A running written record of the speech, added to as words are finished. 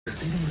This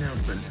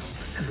announcement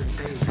has been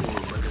paid for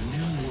by the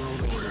New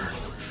World Order.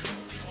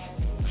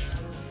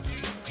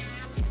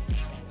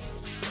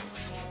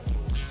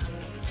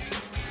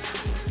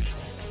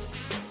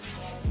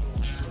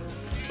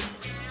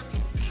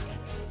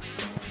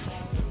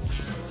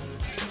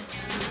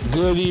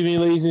 Good evening,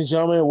 ladies and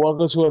gentlemen.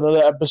 Welcome to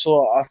another episode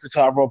of Off the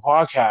Top Row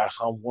Podcast.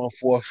 I'm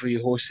 1-4 for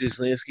your host,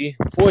 Linsky.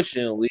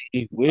 Unfortunately,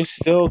 we're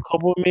still a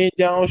couple of minutes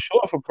down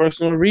short for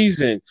personal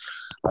reason.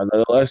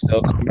 Nonetheless,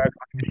 they'll come back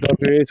on a short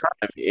period of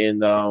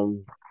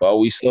time. But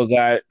we still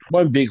got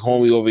one big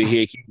homie over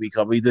here keeping me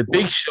company. The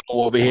big show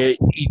over here,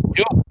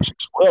 Dukes.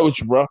 What up with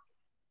you, bro?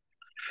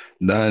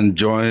 Not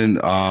enjoying,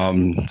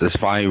 just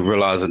finally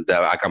realizing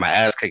that I got my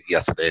ass kicked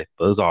yesterday,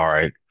 but it's all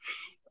right.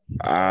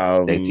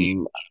 Thank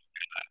you. Um,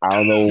 I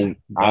don't know.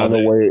 I That don't was know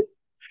it. what.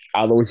 I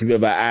don't know what you mean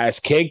by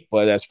ass kick,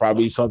 but that's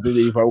probably something that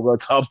you're probably going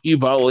to tell me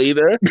about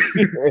later.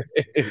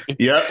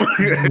 Yep.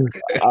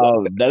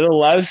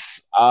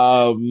 Nonetheless,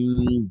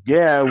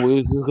 yeah, we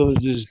was just gonna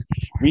just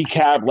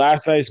recap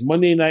last night's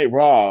Monday Night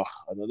Raw,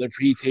 another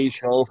pre-tape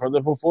show from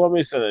the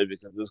Performance Center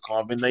because of this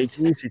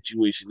COVID-19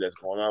 situation that's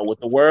going on with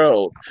the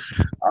world.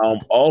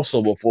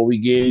 Also, before we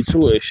get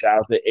into it, shout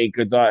out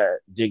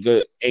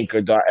to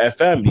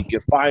Anchor.fm. You can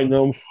find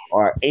them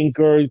on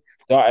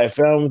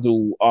Anchor.fm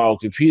through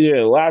computer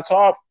and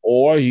laptop,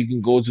 or you can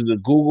go to the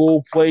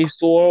Google Play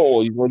Store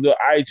or you go to the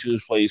iTunes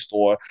Play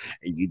Store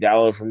and you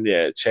download from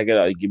there. Check it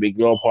out. You can make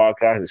your own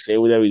podcast and say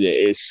whatever you do.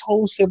 It's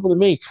so simple to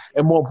make.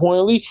 And more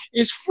importantly,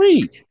 it's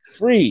free.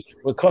 Free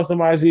with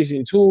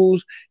customization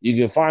tools. You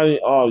can find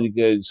you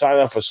can sign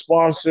up for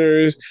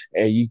sponsors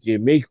and you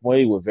can make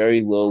money with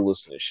very little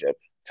listenership.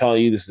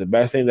 Telling you this is the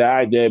best thing that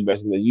I did,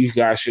 best thing that you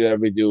guys should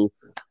ever do.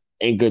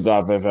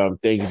 Anchor.fm.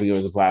 Thank you for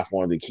giving us a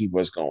platform to keep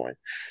us going.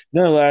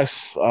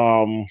 Nonetheless,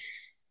 yeah,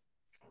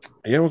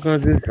 we're gonna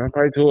just jump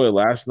right to it.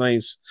 Last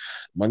night's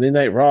Monday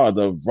Night Raw,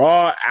 the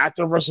Raw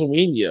after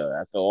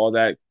WrestleMania, after all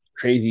that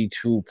crazy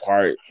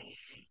two-part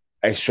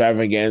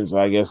extravaganza,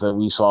 I guess that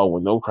we saw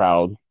with no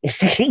crowd.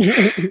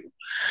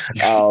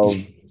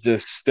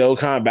 Just still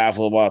kind of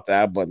baffled about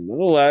that, but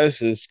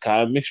nonetheless, it's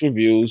kind of mixed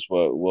reviews.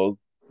 But we'll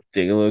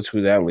dig a little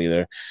to that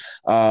later.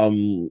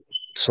 Um,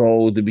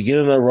 so the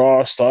beginning of the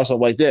Raw starts off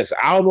like this.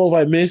 I don't know if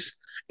I missed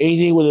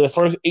anything within the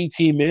first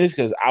 18 minutes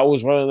because I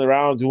was running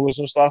around doing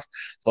some stuff,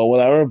 so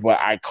whatever. But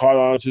I caught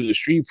on to the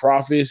Street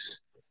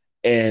Profits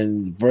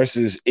and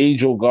versus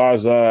Angel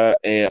Garza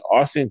and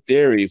Austin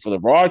Theory for the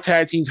Raw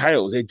Tag Team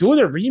titles. They're doing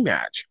a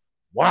rematch.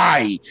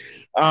 Why?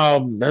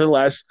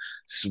 Nonetheless,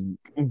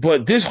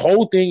 but this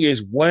whole thing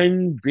is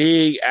one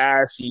big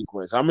ass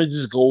sequence. I'm gonna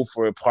just go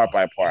for it part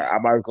by part.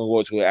 I'm not gonna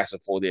go to it as a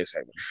full day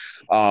segment.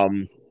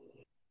 Um,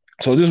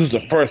 so this was the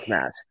first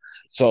match.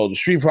 So the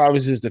Street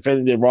Profits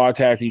defended their Raw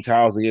Tag Team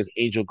titles against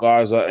Angel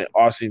Garza and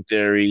Austin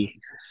Theory.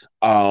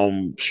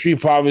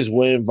 Street Profits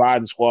win via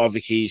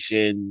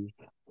disqualification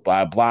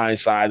by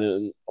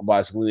blindsiding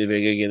by Selena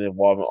Vega getting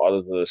involved in all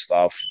of the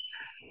stuff.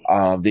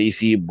 They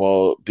see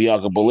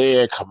Bianca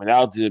Belair coming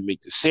out to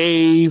make the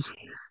save,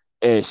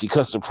 and she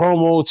cuts the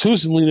promo to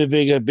Selena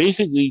Vega,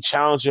 basically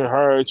challenging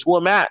her to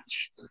a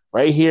match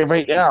right here,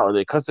 right now. And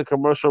it cuts the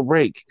commercial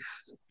break.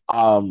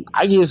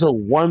 I give this a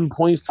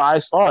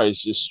 1.5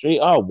 stars, just straight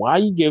up. Why are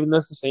you giving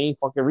us the same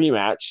fucking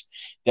rematch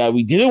that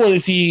we didn't want to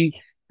see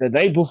the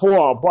night before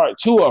on part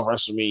two of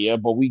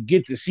WrestleMania, but we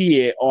get to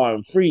see it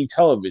on free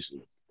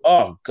television?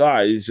 Oh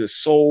god, it's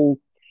just so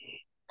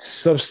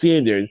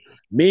substandard.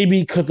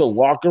 Maybe because the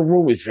locker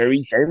room is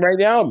very thin right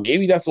now.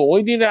 Maybe that's the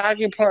only thing that I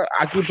can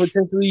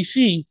potentially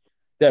see.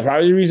 That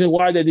probably the reason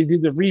why that they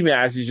did the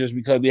rematch is just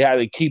because they had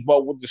to keep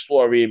up with the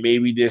story, and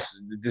maybe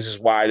this is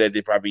why that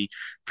they probably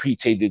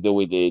pre-taped it the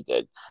way they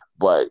did.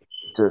 But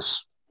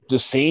just the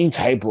same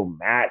type of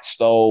match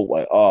though,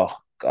 like oh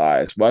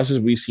god, as much as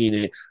we've seen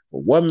it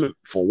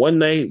for one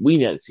night, we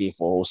didn't see it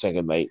for a whole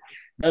second night.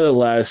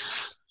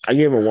 Nonetheless, I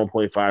gave it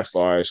 1.5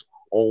 stars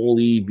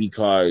only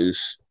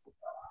because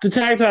the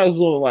tag titles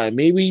on the line.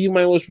 Maybe you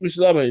might want to switch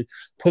it up and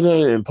put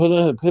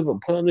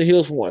on the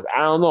heels for once. I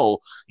don't know.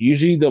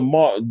 Usually the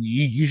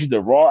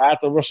Raw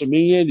after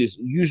WrestleMania, there's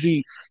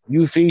usually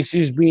new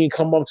faces being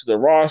come up to the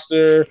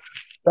roster,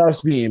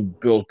 stuff's being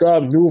built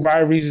up, new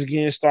rivalries is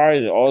getting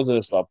started, and all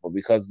this stuff. But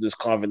because of this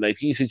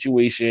COVID-19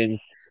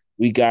 situation,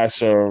 we got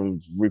some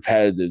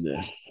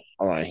repetitiveness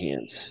on our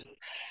hands.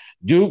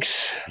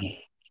 Dukes,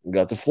 you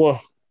got the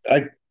floor.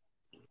 I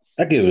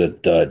I give it a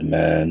dud,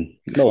 man.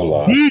 No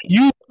lie.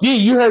 You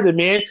heard the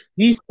man.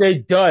 He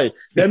said done.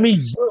 That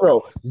means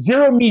zero.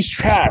 Zero means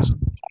trash.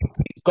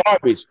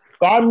 Garbage.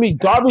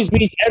 Garbage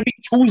means every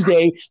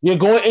Tuesday you're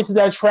going into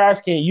that trash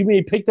can. You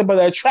being picked up by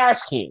that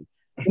trash can.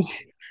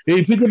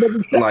 They picked up by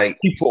the trash Like,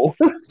 people.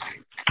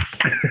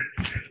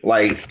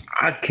 like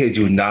I kid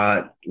you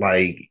not.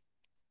 Like,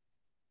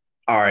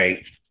 all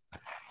right,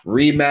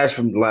 rematch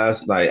from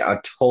last night. I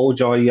told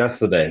y'all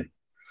yesterday,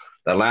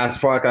 the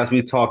last podcast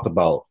we talked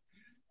about.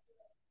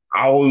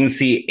 I wouldn't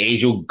see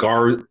Angel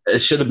Guard. It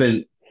should have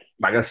been,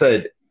 like I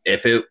said,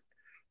 if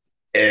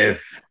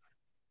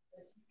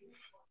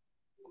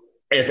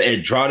if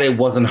Andrade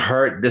wasn't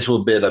hurt, this would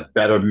have been a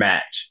better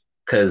match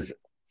because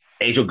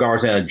Angel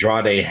Garza and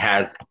Andrade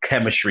has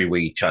chemistry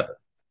with each other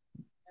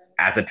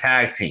as a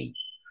tag team.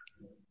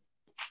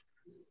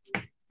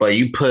 But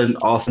you put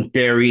Austin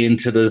Theory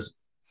into this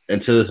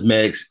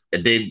mix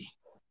and then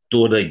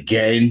do it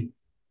again.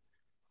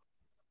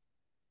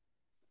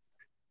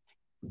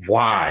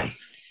 Why?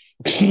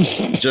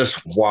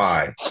 Just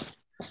why?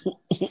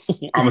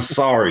 I'm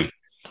sorry.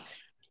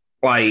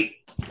 Like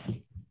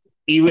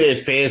even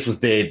if fans was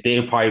there,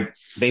 they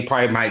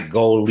probably might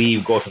go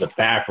to the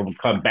bathroom,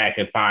 come back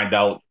and find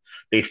out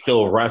they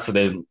still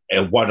wrestling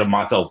and wonder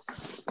myself,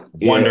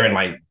 wondering Yeah,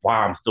 like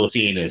why I'm still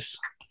seeing this.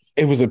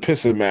 it was a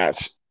pissing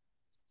match.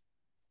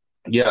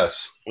 Yes.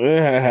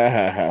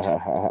 Yeah,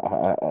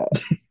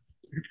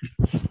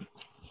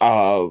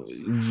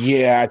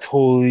 I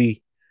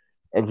totally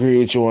agree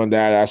with you on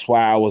that. That's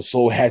why I was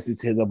so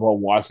hesitant about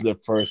watching the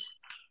first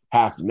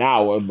half an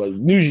hour. But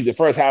usually, the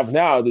first half an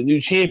hour, the new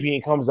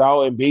champion comes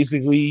out and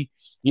basically,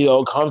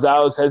 comes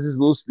out and says his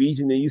little speech,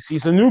 and then you see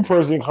some new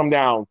person come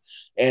down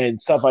and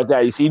stuff like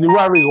that. You see new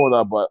rivalry going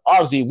up, but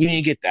obviously, we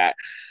didn't get that.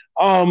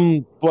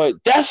 But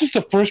that's just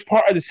the first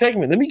part of the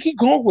segment. Let me keep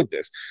going with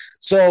this.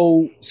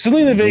 So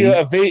Selena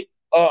Mm-hmm. Vega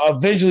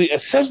eventually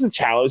accepts the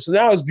challenge. So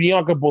now it's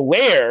Bianca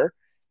Belair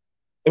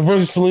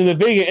versus Selena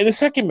Vega in the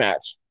second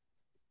match.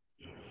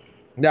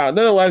 Now,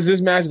 nonetheless, this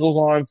match goes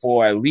on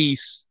for at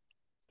least,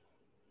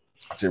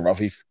 I'd say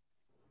roughly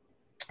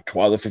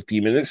 12 to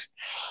 15 minutes.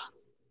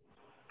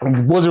 I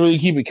wasn't really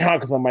keeping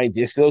count because I might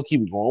just still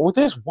keep going with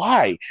this.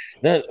 Why?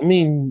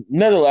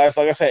 Nonetheless,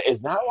 like I said,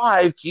 it's not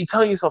live. Keep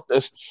telling yourself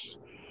this.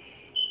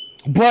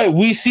 But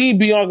we see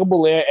Bianca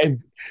Belair,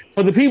 and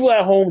for the people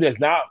at home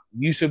that's not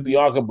used to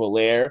Bianca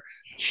Belair,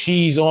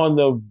 she's on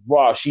the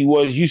Raw. She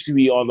was used to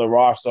be on the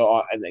roster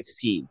on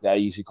NXT that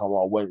used to come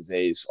on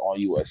Wednesdays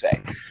on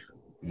USA.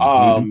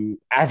 Mm-hmm.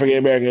 African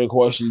American, of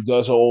course, she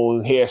does her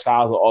own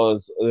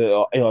hairstyles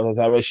and all this,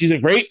 but she's a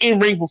great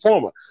in-ring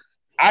performer.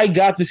 I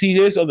got to see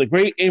this on the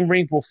great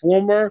in-ring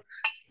performer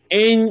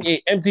in an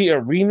empty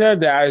arena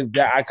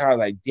that I kind of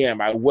like,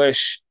 damn, I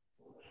wish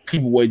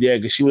people were there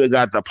because she would have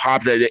got the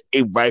pop that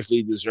it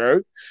rightfully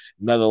deserved,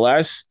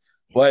 nonetheless.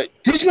 But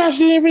this match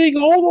didn't really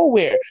go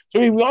nowhere.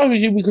 So to be honest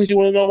with you, because you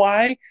want to know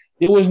why?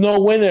 There was no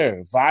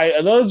winner. Via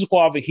another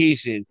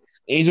disqualification,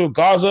 Angel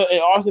Garza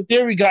and Austin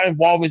Theory got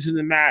involved into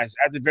the match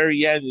at the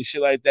very end and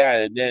shit like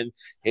that. And then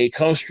here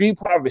comes Street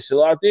Profits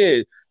still out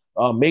there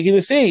making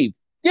the save.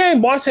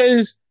 Then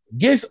Montez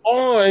gets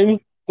on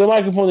the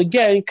microphone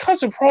again,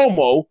 cuts a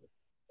promo,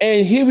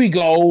 and here we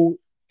go.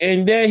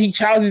 And then he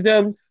challenges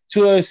them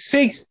to a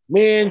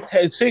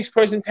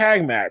six-person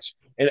tag match.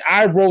 And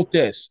I wrote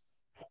this.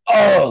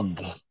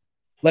 Ugh.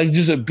 Like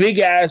just a big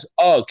ass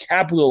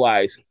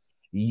capitalized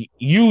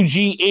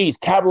UGH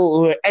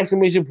capital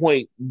exclamation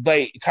point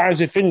like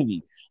times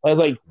infinity. I was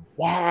like,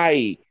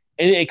 why?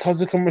 And then it comes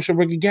to commercial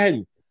break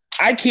again.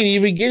 I can't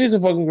even get this a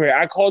fucking grade.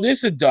 I call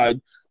this a dud,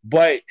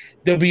 but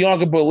the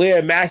Bianca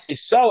Belair match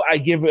itself, I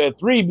give it a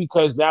 3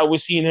 because now we're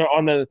seeing her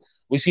on a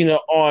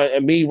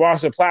main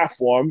roster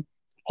platform.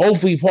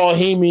 Hopefully, Paul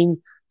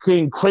Heyman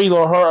can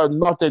cradle her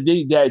enough that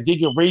they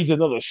can raise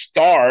another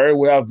star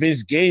without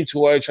Vince getting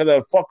to her and trying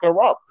to fuck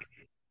her up.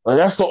 Like,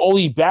 that's the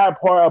only bad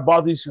part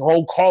about this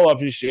whole call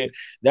up and shit.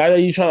 Now that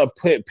you're trying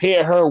to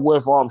pair her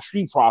with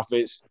Street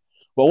Profits,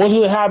 but what's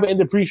going to happen in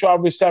the pre-show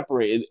if it's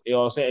separated? You know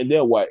what I'm saying? And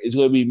then what? It's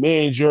going to be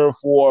manager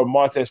for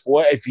Montez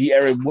Ford if he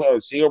ever went on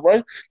a single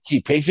run.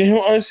 Keep pacing him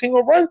on a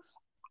single run.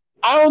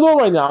 I don't know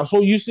right now. I'm so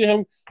used to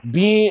him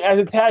being as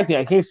a tag team.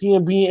 I can't see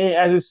him being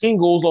as a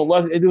singles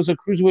unless it was a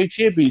cruiserweight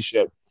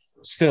championship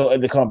still in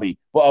the company.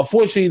 But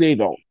unfortunately, they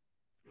don't.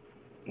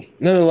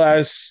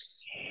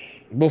 Nonetheless,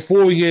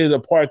 before we get into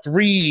part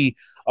 3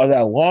 of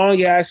that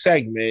long ass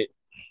segment,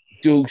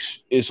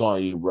 Dukes, it's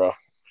on you, bro.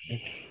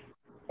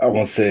 I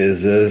won't say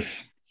is this.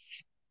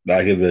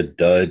 I give it a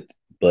dud,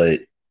 but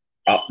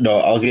no,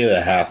 I'll give it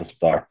a half a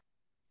star.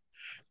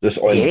 Just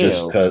only just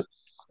Damn. because,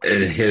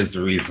 and here's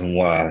the reason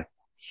why.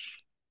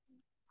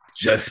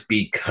 Just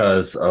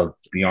because of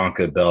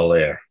Bianca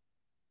Belair.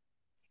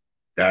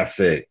 That's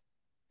it.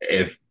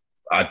 If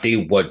I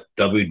think what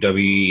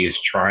WWE is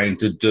trying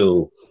to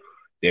do,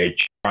 they're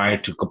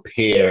trying to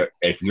compare.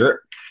 If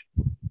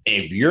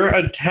you're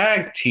a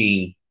tag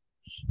team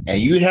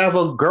and you have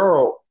a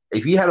girl,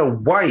 if you had a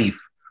wife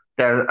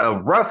that's a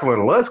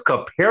wrestler, let's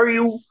compare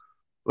you.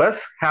 Let's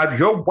have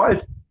your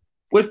wife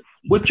with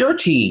your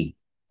team.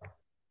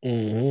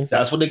 Mm-hmm.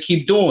 That's what they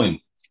keep doing.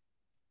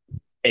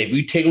 If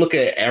you take a look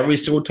at every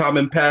single time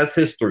in past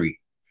history,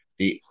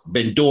 they've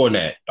been doing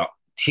that.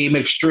 Team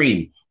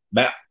Extreme,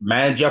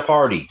 Man Jeff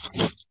Hardy,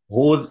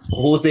 who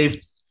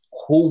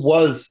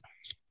was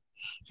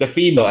the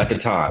female at the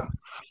time,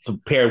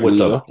 compared with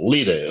the Lita.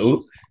 leader,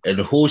 and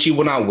who she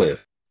went out with,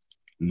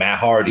 Matt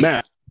Hardy.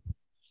 Matt.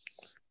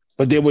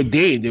 But they were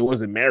dating. They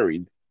wasn't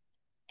married.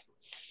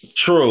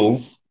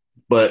 True,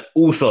 but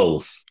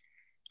Usos,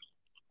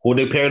 who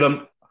they paired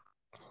them,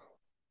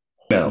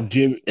 female.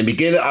 Jim, And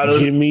beginning out of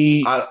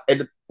Jimmy, out,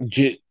 and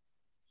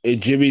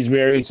Jimmy's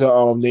married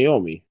to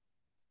Naomi.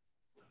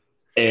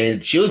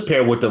 and she was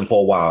paired with them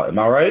for a while. Am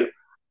I right?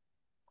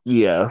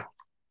 Yeah,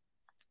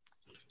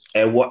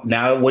 And what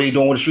now? What are you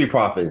doing with the Street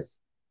Profits?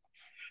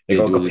 They're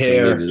they gonna do the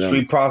same thing compare to them.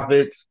 Street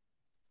Profits.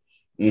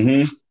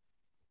 Mm-hmm.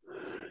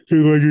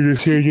 They're gonna do the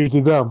same thing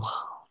to them.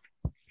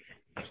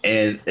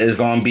 And it's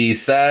gonna be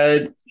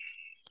sad.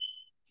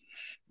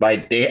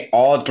 Like they,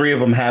 all three of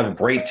them have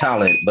great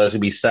talent, but it's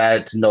gonna be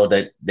sad to know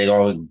that they're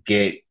gonna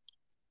get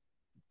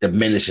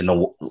diminished in a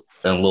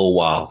little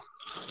while.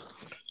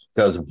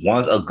 Because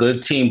once a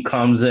good team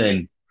comes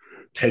in,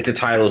 take the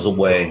titles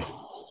away,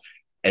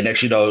 and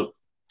next you know,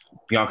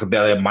 Bianca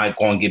Belair might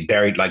go and get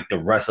buried like the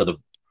rest of the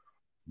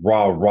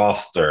Raw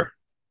roster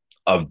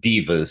of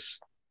divas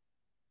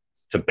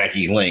to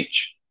Becky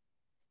Lynch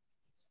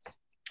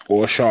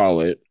Or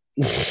Charlotte.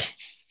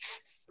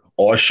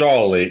 or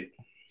Charlotte.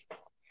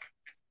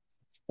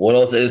 What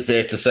else is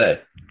there to say?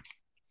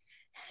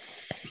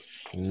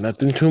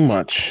 Nothing too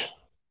much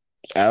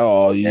at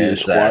all. You And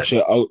just it's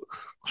that.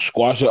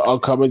 squash your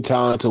upcoming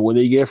talent to when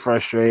they get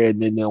frustrated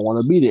and then they don't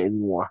want to beat it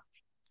anymore.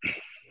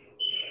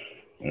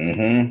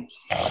 Mm-hmm.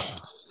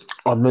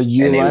 And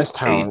Underutilized they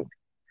talent.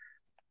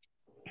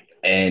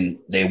 and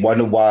they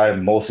wonder why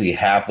mostly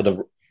half of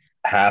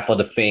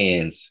the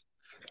fans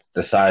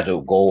decide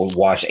to go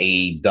watch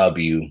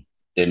AEW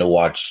than to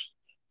watch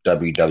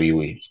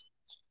WWE.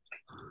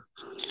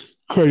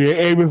 Cause you're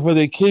aiming for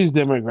the kids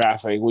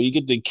demographic. When you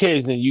get the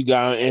kids, then you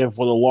got in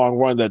for the long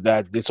run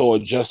that it's all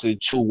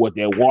adjusted to what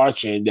they're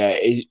watching. That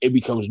it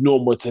becomes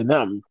normal to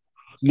them.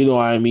 You know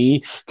what I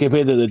mean?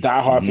 Compared to the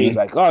diehard fans Mm-hmm.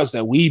 like us,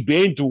 that we've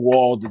been through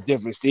all the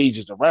different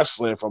stages of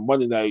wrestling from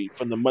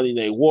the Monday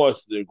Night Wars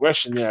to the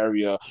aggression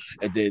area,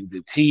 and then the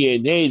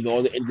TNA and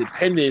all the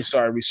independents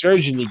started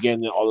resurging again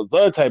and all of the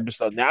other type of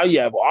stuff. Now you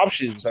have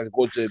options besides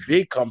go to a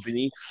big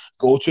company,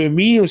 go to a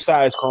medium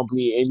sized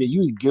company, and then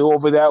you can get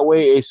over that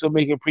way and still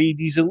make a pretty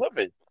decent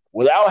living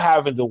without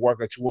having to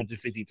work a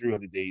 250,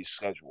 300 days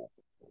schedule.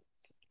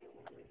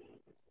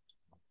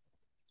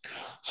 And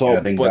So,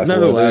 I think but that's what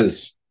it nonetheless,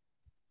 is.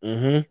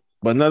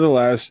 but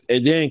nonetheless,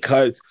 it then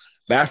cuts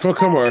back from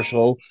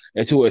commercial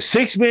into a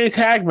six-man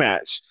tag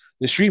match.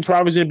 The Street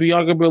Profits and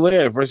Bianca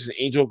Belair versus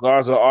Angel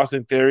Garza,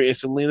 Austin Theory, and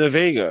Selena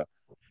Vega.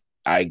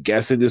 I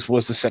guess that this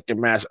was the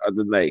second match of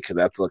the night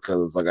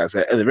because like I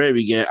said at the very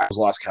beginning, I was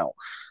lost count.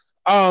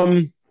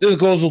 This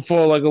goes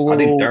for like a I think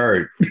little,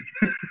 third.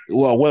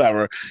 well,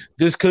 whatever.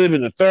 This could have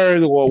been the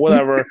third or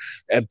whatever,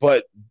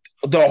 but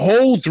the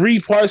whole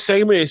three-part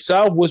segment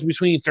itself was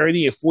between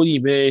 30 and 40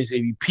 minutes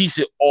if you piece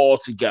it all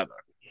together.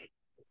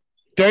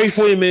 30,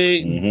 40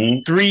 minute, Mm-hmm.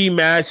 three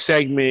match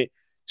segment.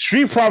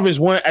 Street Profits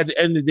won at the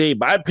end of the day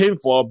by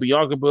pinfall.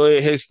 Bianca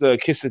Belair hits the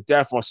kiss of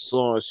death on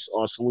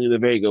Selena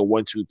Vega.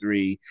 1, 2,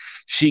 3.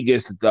 She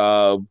gets the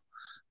dub.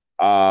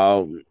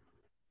 Um,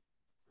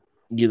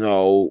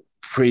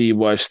 pretty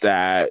much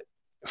that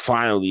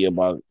finally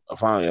about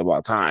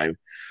time.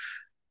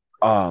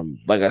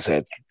 Like I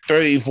said,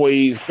 30,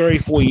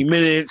 40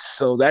 minutes.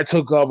 So that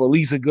took up at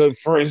least a good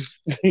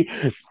first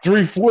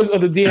 3/4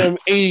 of the damn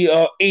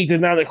 8 to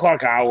 9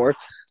 o'clock hour.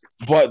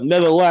 But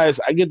nonetheless,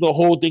 I get the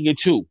whole thing in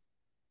two.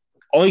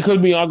 Only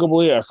could be Uncle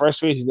Blair. First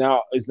face is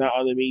not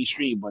on the main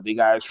stream, but they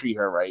gotta treat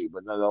her right.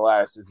 But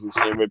nonetheless, this is the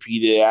same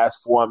repeated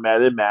ass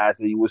formatted match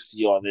that you will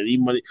see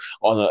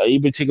any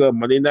particular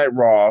Monday Night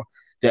Raw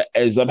that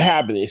ends up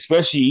happening,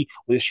 especially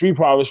when the Street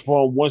Profits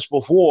from once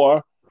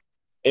before.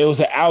 It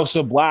was an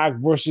Aleister Black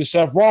versus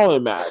Seth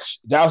Rollins match.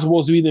 That was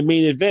supposed to be the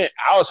main event.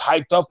 I was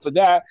hyped up for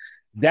that.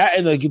 That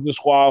ended up getting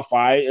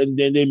disqualified, and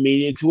then they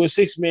made it into a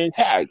 6-man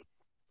tag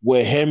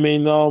with him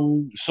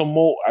and some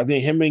more. I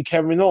think him and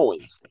Kevin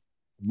Owens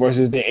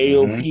versus the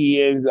Mm-hmm.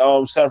 AOP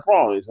and Seth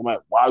Rollins. I'm like,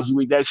 why would you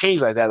make that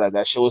change like that? Like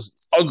that shit was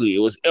ugly. It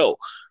was ill.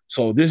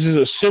 So this is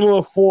a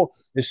similar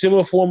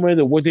format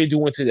of what they're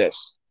doing to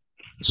this.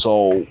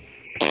 So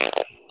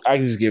I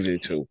can just give it a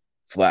 2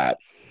 flat.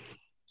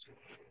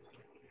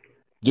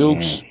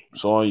 Dukes, Mm-hmm.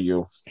 it's on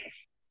you.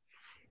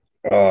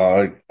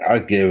 I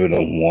give it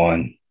a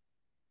one.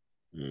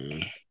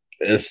 Mm.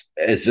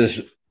 It's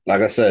just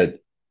like I said.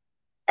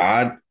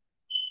 I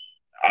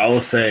I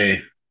would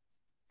say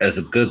it's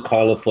a good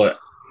call up for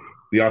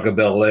Bianca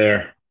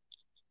Belair,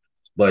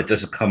 but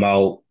just to come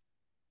out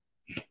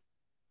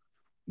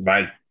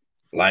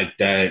like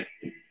that,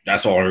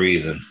 that's the only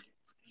reason.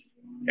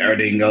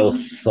 Everything else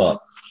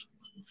sucks.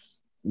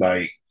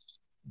 Like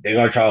they're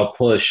gonna try to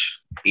push,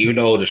 even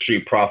though the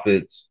Street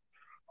Profits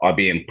are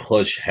being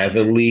pushed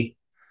heavily,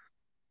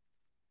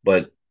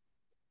 but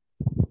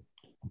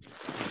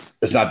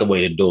it's not the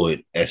way to do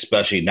it.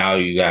 Especially now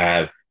you gotta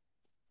have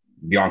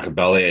Bianca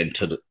Belair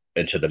into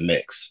the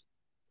mix.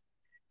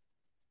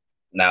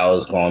 Now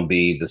it's gonna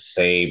be the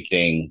same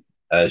thing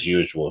as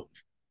usual.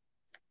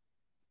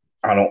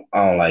 I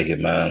don't like it,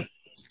 man.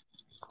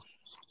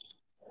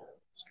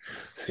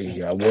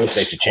 See, I They wish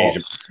should change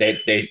Paul.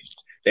 it.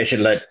 They should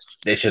let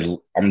they should.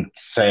 I'm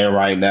saying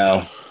right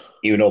now,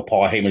 even though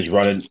Paul Heyman's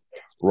running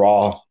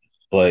Raw,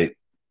 but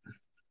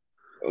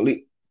at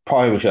least,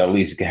 Paul Heyman should at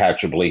least have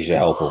Triple H to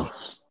help him.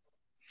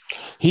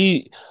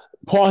 He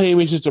Paul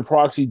Heyman's just a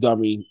proxy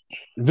dummy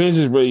Vince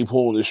is really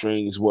pulling the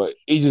strings, but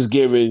it's just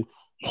giving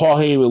Paul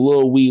Heyman a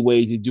little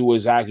leeway to do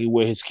exactly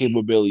what his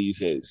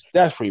capabilities is.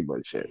 That's pretty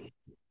much it.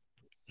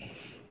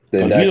 In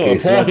Because you that know,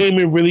 if case, Paul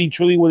Heyman really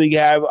truly would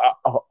have,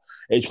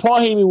 if Paul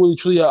Heyman really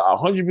truly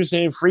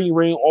 100% free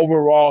reign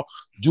overall,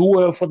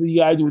 do it for the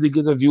guy to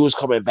get the viewers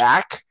coming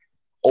back.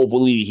 Oh,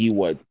 believe he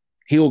would.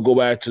 He will go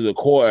back to the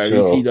core and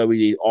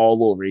ECW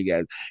all over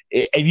again.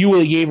 If you would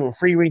have gave him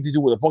free reign to do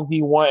what the fuck do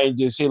you want and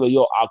just say like,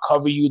 yo, I'll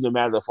cover you no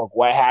matter the fuck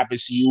what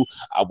happens to you.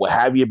 I will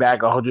have you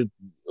back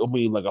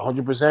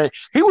 100%.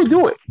 He would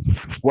do it.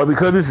 Well,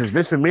 because this is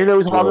Vince McMahon that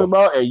we're talking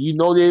about, and you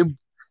know their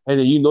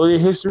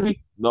history.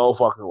 No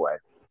fucking way.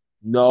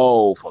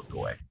 No fucking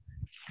way.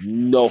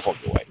 No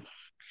fucking way.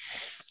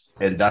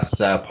 And that's the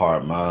sad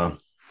part, man.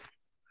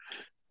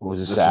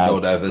 Was it Just sad? to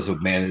know that Vince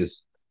McMahon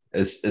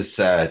is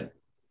sad.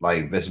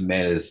 Like Vince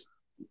McMahon is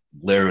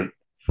literally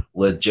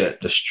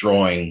legit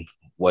destroying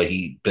what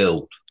he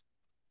built,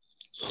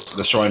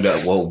 destroying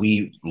that what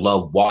we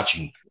love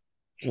watching.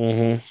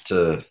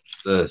 To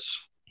this,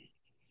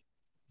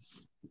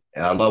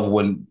 and I love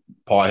when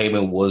Paul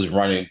Heyman was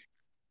running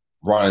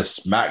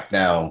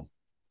SmackDown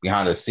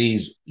behind the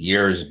scenes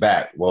years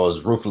back.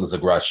 Was Ruthless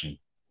Aggression.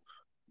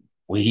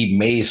 When he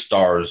made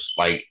stars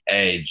like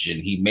Edge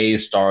and he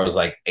made stars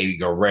like Eddie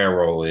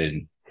Guerrero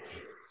and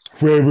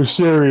Rey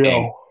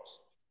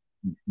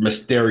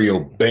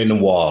Mysterio,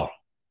 Benoit,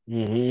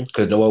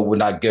 because no one would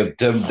not give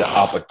them the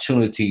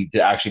opportunity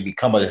to actually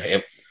become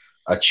a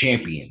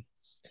champion.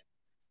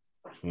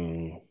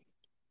 And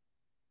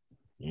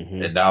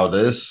now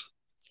this,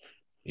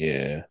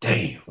 damn,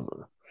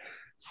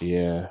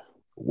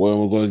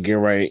 Well, we're gonna get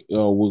right.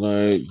 We're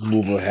gonna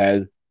move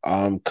ahead.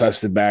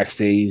 Cuts the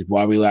backstage.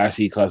 Bobby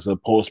Lashley cuts a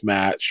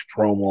post-match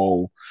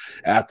promo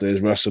after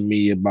his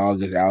WrestleMania bout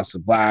against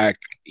Aleister Black.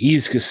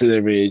 He's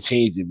considering a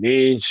change of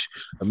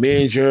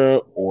manager,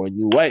 or a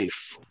new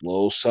wife.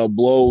 Little sub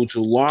blow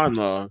to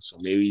Lana, so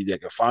maybe they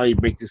can finally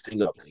break this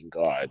thing up. Thank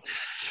God.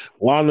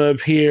 Lana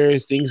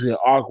appears. Things get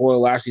awkward.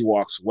 Lashley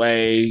walks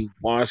away.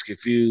 Lana's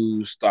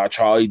confused. Thought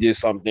Charlie did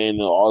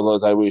something. All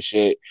that type of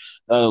shit.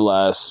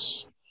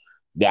 Nonetheless.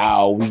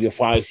 Now we can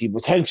finally see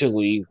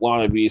potentially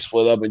Lana being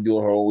split up and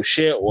doing her own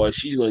shit, or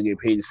she's going to get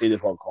paid to stay the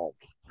fuck home.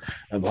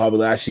 And Bobby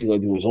Lashley's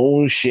going to do his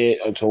own shit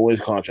until his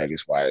contract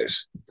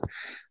expires.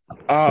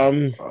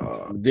 Then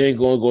going to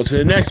go to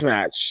the next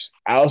match.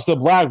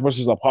 Aleister Black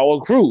versus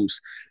Apollo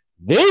Crews.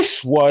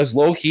 This was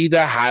low-key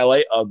the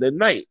highlight of the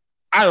night.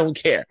 I don't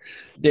care.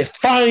 They're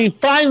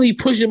finally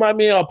pushing my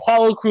man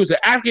Apollo Crews, an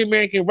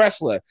African-American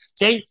wrestler.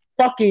 Thank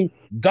fucking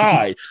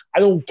God. I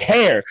don't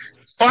care.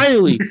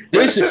 Finally,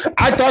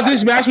 I thought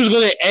this match was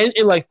going to end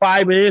in like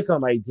 5 minutes.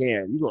 I'm like,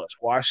 damn, you going to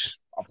squash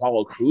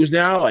Apollo Crews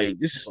now? Like,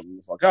 this is something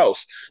the fuck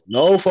else.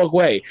 No fuck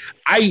way.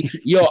 I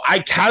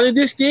counted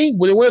this thing.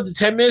 When it went up to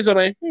 10 minutes, I'm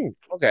like,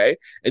 okay.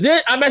 And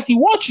then I'm actually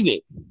watching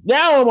it.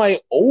 Now I'm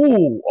like,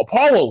 oh,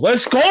 Apollo,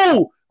 let's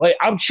go. Like,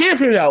 I'm cheering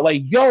for him now.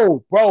 Like,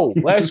 yo, bro,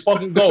 let's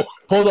fucking go.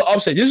 Pull the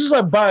upset. This is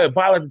like by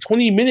like a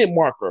 20-minute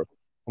marker.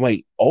 I'm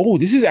like, oh,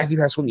 this is actually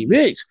past 20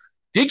 minutes.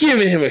 They're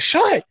giving him a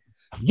shot.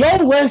 Yo,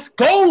 let's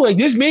go. Like,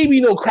 this may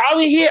be no crowd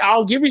in here. I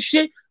don't give a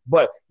shit.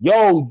 But,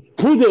 yo,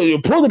 prove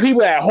the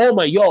people at home,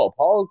 like, yo,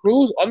 Apollo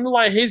Crews,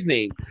 underline his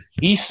name.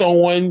 He's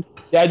someone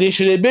that they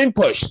should have been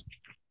pushed.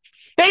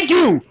 Thank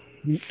you.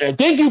 And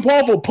thank you,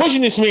 Paul, for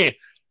pushing this man.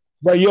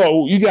 But,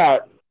 yo, you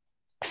got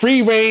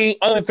free reign,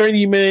 under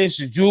 30 minutes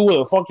to do what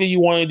the fuck that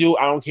you want to do.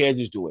 I don't care.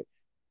 Just do it.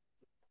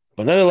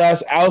 But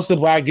nonetheless, Aleister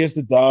Black gets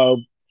the dub.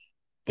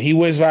 He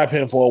wins via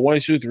pinfall, 1,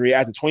 2, 3,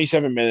 after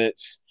 27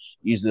 minutes.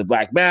 Using the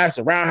black mask,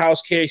 the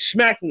roundhouse kick,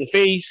 smacked in the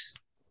face,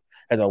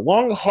 and a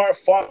long,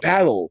 hard-fought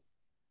battle.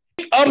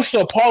 Up to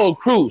Apollo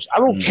Crews. I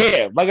don't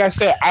care. Like I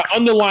said, I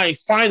underlined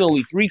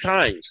finally 3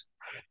 times.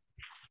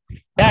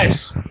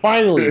 Yes,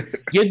 finally.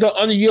 Give the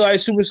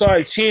underutilized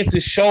superstar a chance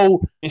to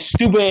show his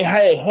stupid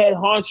head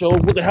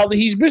honcho what the hell that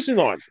he's missing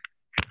on.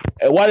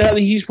 And why the hell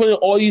he's putting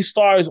all these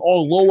stars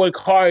on lower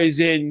cards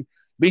and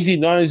basically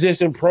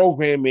non-existent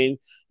programming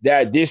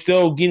that they're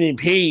still getting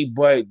paid,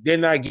 but they're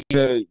not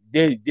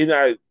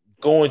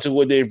going to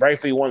where they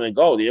rightfully want to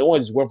go. They don't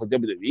want to just work for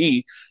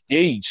WWE.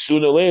 They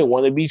sooner or later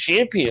want to be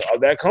champion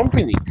of that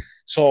company.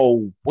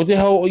 So what the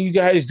hell are you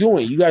guys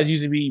doing? You guys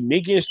used to be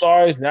making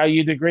stars, now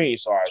you're degrading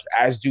stars,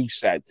 as Duke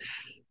said.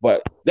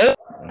 But the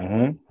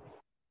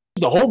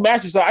whole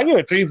match is I give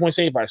it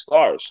 3.75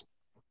 stars.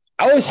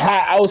 I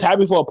was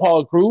happy for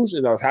Apollo Crews,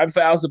 and I was happy for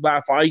Aleister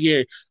Black finally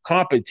getting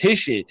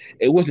competition.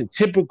 It wasn't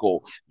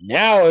typical.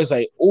 Now it's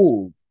like,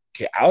 oh,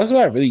 can Aleister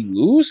Black really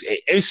lose?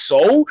 If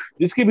so,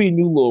 this could be a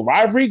new little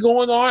rivalry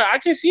going on. I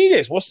can see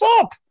this. What's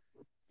up?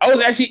 I was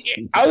actually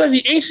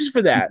anxious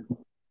for that.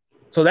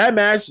 So that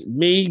match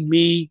made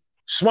me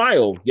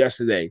smile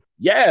yesterday.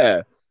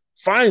 Yeah,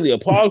 finally,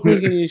 Apollo Crews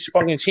getting his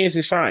fucking chance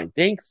to shine.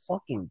 Thank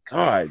fucking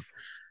God.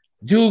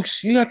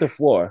 Dukes, you got the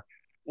floor.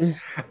 I'm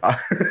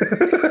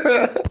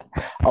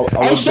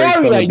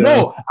sorry, like,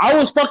 no, I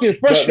was fucking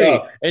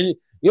frustrated. I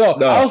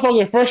was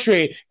fucking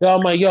frustrated.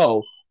 I'm like,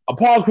 yo,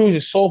 Apollo Crews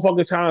is so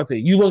fucking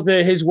talented. You looked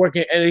at his work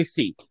in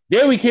NXT.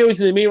 Then we came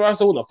into the main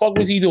roster. What the fuck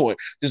was he doing?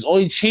 Just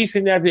only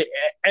chasing at the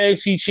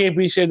NXT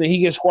championship, and he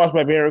gets squashed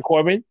by Baron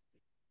Corbin.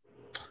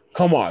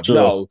 Come on, True.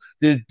 no.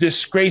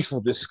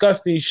 Disgraceful,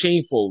 disgusting,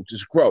 shameful,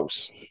 just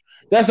gross.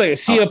 That's like a Uh,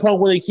 CM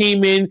Punk when they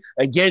came in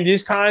again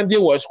this time. They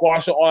were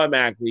squashed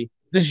automatically.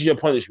 This is your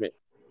punishment.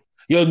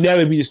 You'll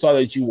never be the star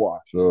that you are.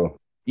 True.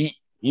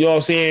 You know what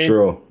I'm saying?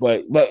 True.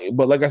 But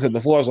like I said, the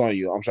floor is on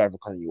you. I'm sorry for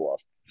cutting you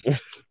off.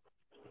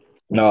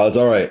 No, it's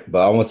all right. But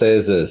I want to say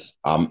is this.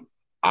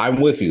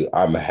 I'm with you.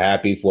 I'm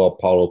happy for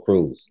Apollo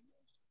Cruz.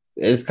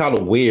 It's kind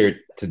of weird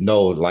to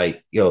know,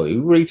 like, yo,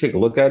 you really take a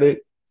look at it.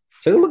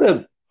 Take a look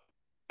at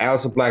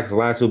Aleister Black's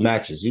last two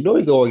matches. You know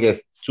he go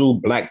against two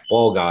black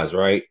ball guys,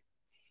 right?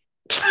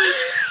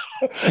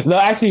 No,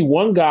 actually,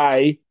 one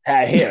guy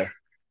had hair.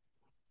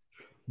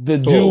 The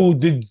So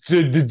dude,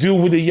 the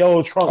dude with the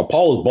yellow trunks.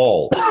 Apollo's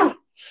bald.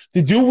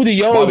 The dude with the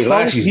yellow Bobby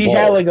trunks, Lashley's he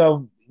had bald. like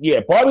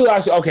a Bobby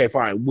Lashley. Okay,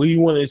 fine. What do you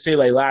want to say?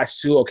 Like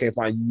last two? Okay,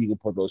 fine. You can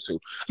put those two.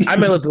 I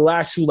meant like the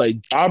last two, like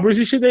jobbers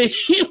and shit.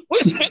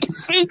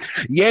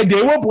 Yeah,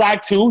 they were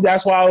black too.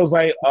 That's why I was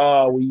like,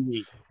 what do you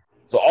mean?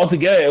 So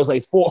altogether, it was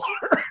like four.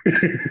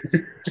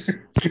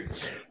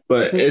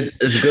 But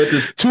it's good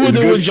to Two of it's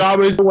them were good,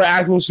 jobbers who were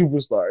actual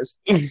superstars.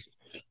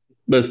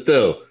 but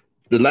still,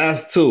 the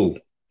last two,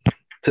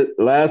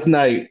 last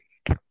night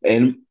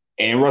in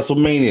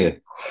WrestleMania,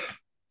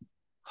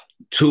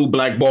 two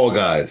black ball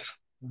guys.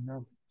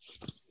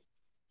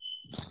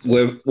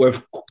 With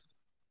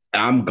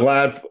I'm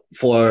glad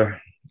for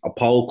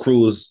Apollo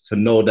Cruz to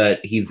know that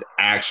they're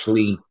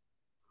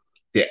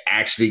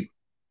actually.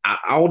 I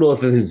don't know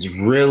if it is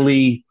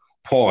really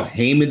Paul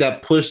Heyman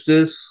that pushed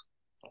this.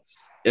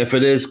 If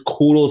it is,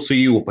 kudos to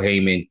you,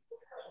 Heyman.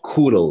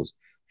 Kudos,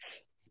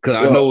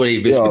 because I know what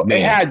Vince It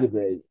McMahon. had to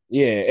be.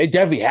 Yeah, it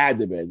definitely had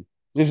to be.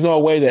 There's no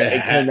way that It,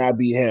 it could ha- not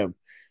be him.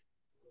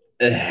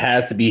 it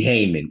has to be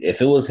Heyman.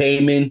 If it was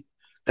Heyman,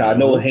 'cause I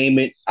know Mm-hmm.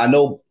 Heyman. I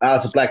know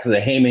Alistair Black is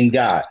a Heyman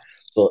guy,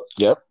 so,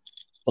 Yep.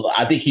 so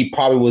I think he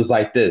probably was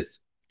like this.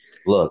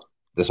 Look,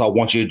 this is what I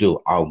want you to do.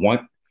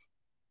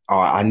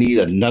 I need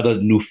another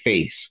new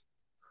face.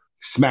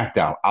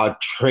 SmackDown. I'll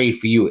trade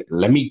for you.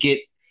 Let me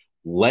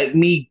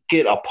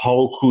get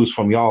Apollo Crews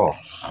from y'all.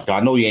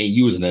 I know you ain't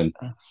using him.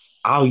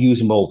 I'll use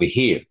him over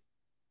here.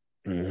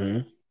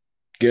 Mm-hmm.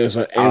 Give us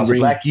an Alistair in-ring.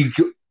 Black, you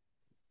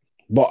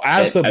But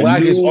Alistair a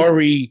Black is new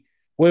already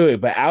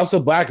but Alistair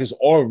Black is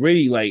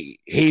already like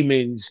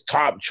Heyman's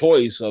top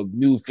choice of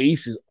new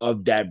faces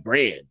of that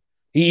brand.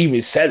 He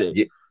even said it.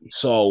 yeah,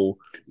 So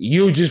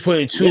you just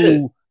putting yeah,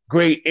 two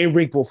great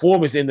in-ring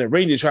performers in the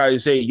ring to try to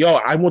say, yo,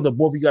 I want the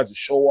both of you guys to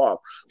show off.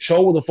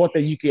 Show what the fuck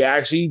that you can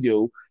actually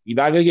do. You're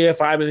not gonna get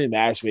a 5-minute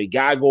match, but you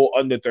gotta go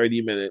under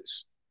 30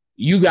 minutes.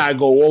 You gotta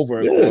go over,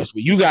 of yeah, course,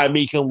 but you gotta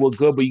make him look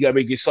good, but you gotta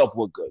make yourself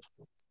look good.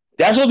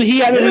 That's what he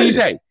had to really yeah.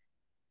 say.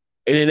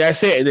 And then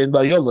that's it. And then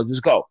like, yo, let's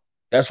go.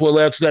 That's what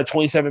led to that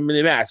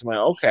 27-minute match. I'm like,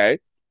 okay.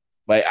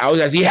 Like I was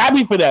actually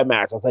happy for that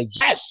match. I was like,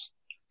 yes,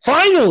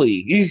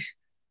 finally.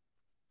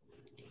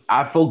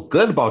 I feel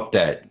good about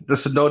that.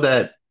 Just to know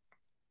that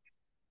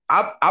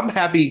I'm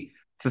happy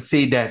to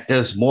see that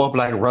there's more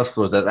black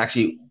wrestlers that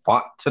actually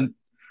fought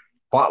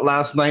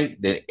last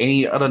night than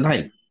any other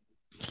night.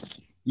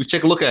 You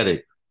take a look at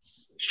it.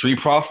 Street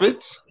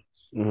Profits,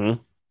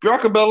 Mm-hmm.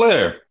 Bianca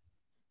Belair,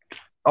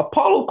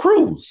 Apollo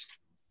Crews.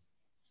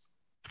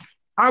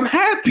 I'm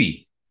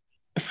happy.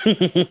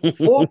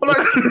 For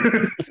black.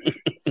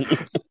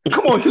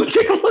 Come on, you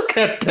take a look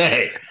at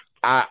that.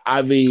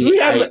 I mean,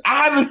 I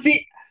haven't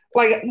seen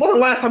like when's the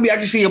last time you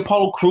actually see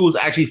Apollo Crews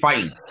actually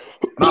fighting?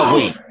 Not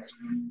wait.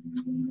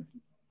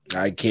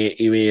 I can't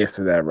even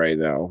answer that right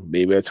now.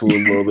 Maybe I'm a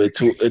little bit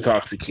too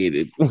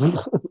intoxicated.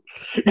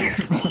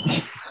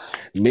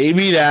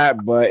 Maybe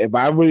that, but if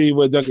I really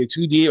were dunking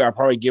too deep, I'd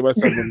probably give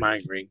myself a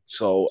migraine.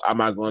 So I'm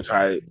not gonna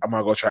try. I'm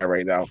not gonna try it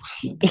right now.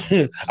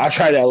 I'll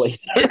try that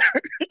later.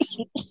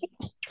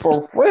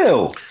 For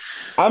real.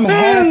 I'm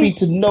happy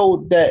to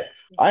know that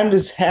I'm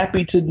just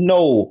happy to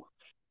know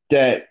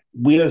that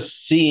we're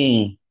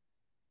seeing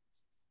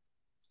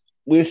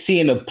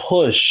a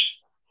push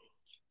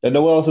that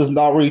no one else is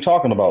not really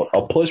talking about.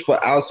 A push for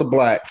Aleister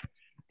Black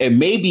and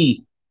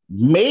maybe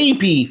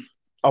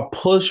a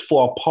push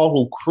for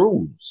Apollo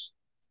Crews.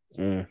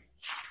 Mm.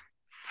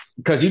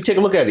 Because you take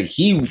a look at it,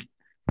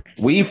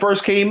 when he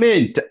first came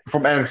in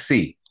from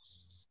NXT,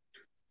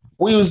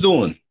 what he was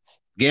doing?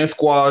 Getting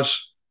squash,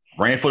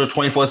 ran for the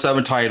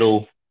 24/7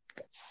 title,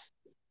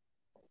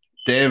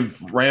 then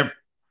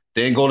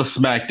then go to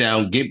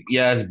SmackDown, get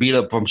your ass beat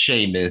up from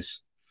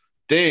Sheamus.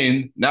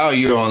 Then now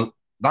you're on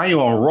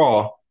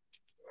Raw.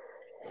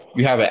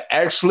 You have an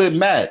excellent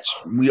match.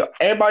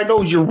 Everybody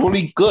knows you're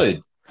really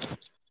good,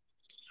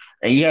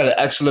 and you had an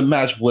excellent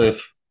match with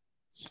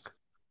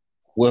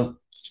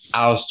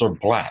Aleister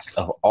Black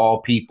of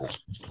all people.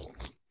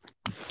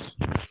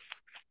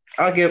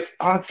 I'll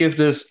give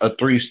this a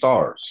 3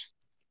 stars.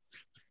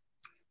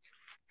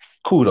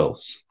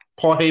 Kudos,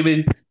 Paul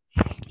Heyman.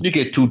 You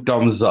get 2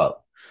 thumbs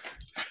up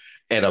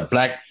and a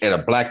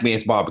black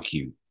man's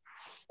barbecue.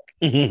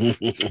 and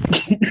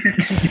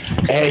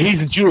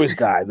he's a Jewish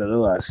guy,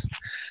 nonetheless.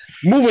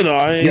 Moving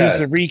on is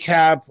the Yes.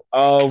 recap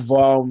of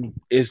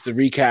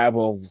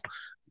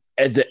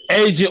at the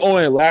Edge of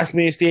Honor Last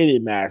Man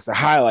Standing match, the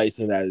highlights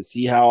of that, and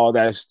see how all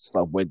that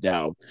stuff went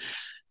down.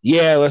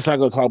 Yeah, let's not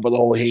go talk about the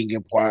whole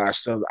hanging part. I'm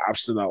still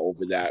not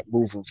over that.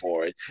 Moving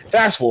forward,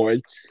 fast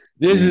forward.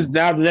 This is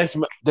now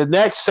the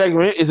next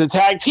segment is a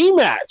tag team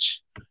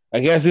match. I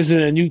guess this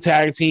is a new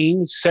tag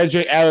team.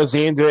 Cedric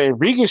Alexander and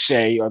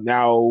Ricochet are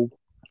now,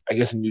 I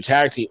guess, a new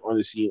tag team on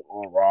the scene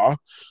on Raw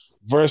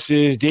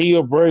versus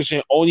Daniel Burch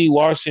and Oni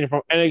Larson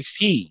from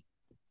NXT.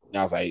 And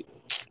I was like,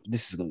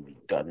 this is going to be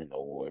done and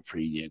over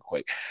pretty damn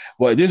quick.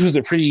 But this was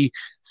a pretty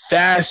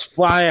fast,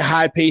 flying,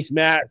 high paced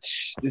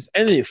match. This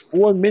ended in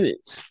 4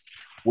 minutes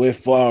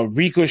with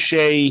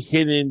Ricochet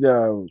hitting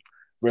the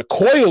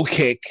recoil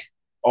kick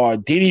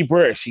on Danny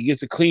Burch. He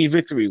gets a clean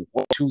victory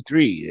 1, 2,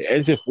 3. It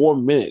ends in 4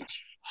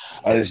 minutes.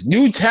 This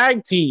new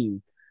tag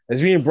team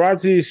that's being brought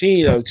to the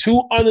scene of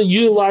two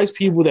underutilized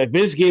people that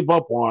Vince gave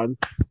up on.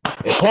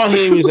 And Paul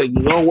Heyman was like, you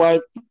know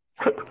what?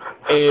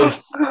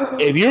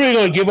 If you're really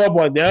gonna give up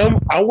on them,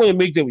 I want to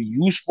make them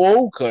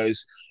useful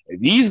because if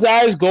these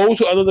guys go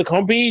to other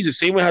companies the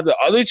same way how the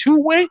other two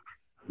went,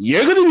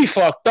 you're gonna be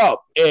fucked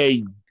up.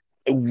 And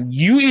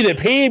you either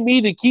paying me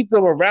to keep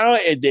them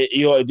around, and then,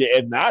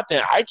 if not,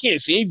 then I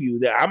can't save you.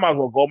 Then I might as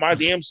well go my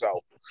damn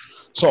self.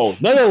 So,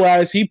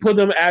 nonetheless, he put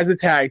them as a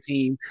tag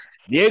team.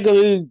 They're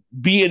gonna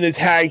be in the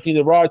tag team,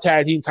 the Raw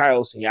tag team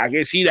title scene. I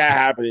can see that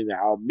happening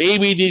now.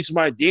 Maybe they just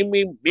might get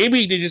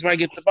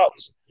the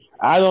belts.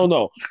 I don't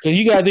know, because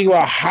you gotta think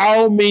about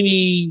how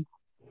many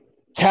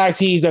tag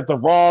teams that the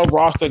Raw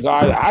roster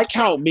got. I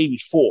count maybe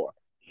 4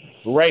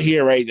 right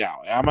here, right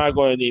now. I'm not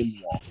going to name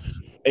them all,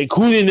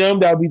 including them.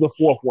 That'll be the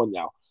 4th one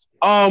now.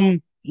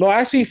 No,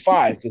 actually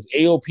 5, because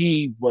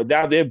AOP. But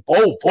now they're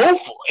both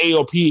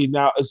AOP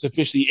now is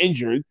officially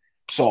injured.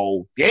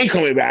 So they ain't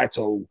coming back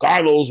till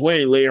God knows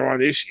when later on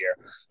this year.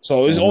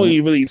 So it's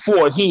only really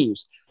 4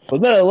 teams.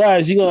 But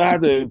nonetheless, you're going to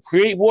have to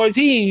create more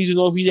teams,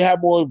 if you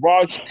have more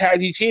Raw Tag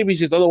Team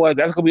Championships. Otherwise,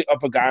 that's going to be a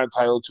forgotten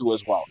title too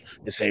as well.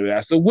 The same way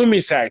that's the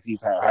Women's Tag Team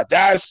title.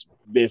 That's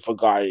been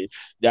forgotten.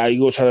 Now you're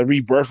going to try to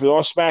rebirth it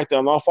on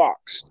SmackDown on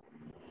Fox.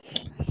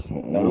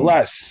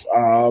 Nonetheless,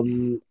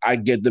 I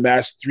get the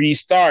match 3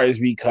 stars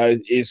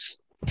because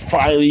it's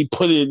finally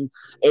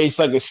it's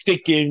like a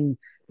stick in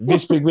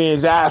Vince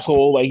McMahon's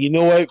asshole. Like, you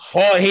know what?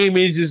 Paul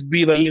Heyman just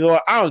be like, you know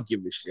what? I don't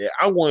give a shit.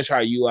 I want to try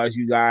to utilize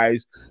you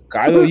guys.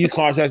 I know your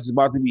contract is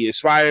about to be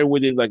expired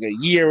within like a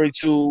year or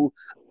 2.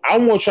 I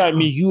want to try to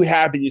make you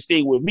happy to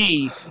stay with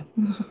me.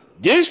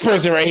 This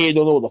person right here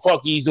don't know what the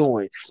fuck he's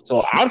doing.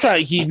 So I'm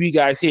trying to keep you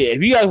guys here.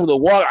 If you guys want to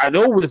walk, I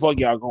know where the fuck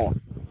y'all going.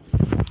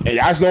 And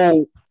that's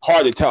no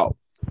hard to tell.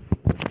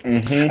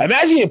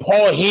 Imagine if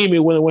Paul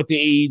Heyman went to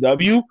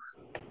AEW.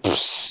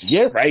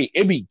 Yeah, right.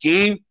 It'd be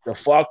game the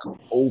fuck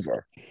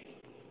over.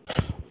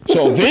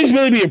 So Vince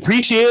really be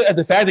appreciated at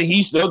the fact that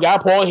he still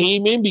got Paul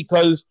Heyman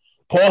because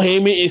Paul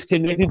Heyman is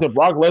connected to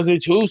Brock Lesnar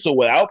too. So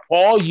without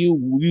Paul, you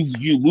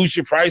lose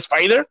your prize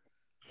fighter.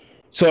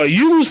 So if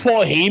you lose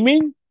Paul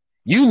Heyman,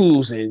 you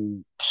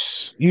losing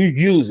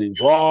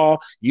draw,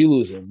 you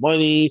losing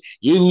money,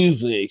 you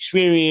losing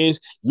experience,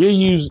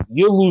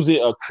 you're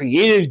losing a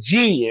creative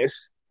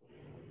genius,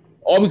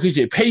 all because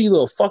you're petty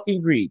little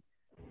fucking greed.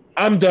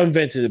 I'm done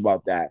venting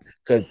about that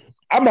because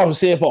I'm about to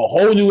say it for a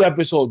whole new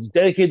episode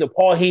dedicated to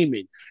Paul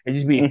Heyman and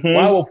just be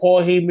why will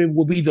Paul Heyman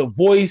will be the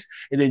voice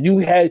and the new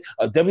head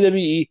of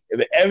WWE if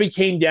it ever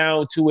came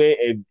down to it.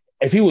 And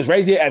if he was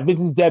right there at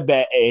Vince's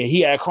deathbed and he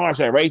had a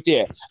contract right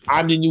there,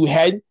 I'm the new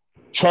head.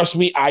 Trust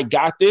me, I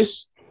got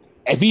this.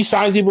 If he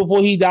signs it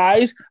before he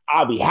dies,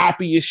 I'll be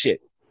happy as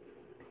shit.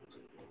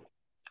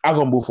 I'm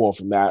gonna move forward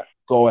from that.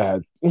 Go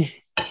ahead.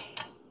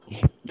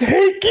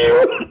 Thank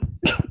you.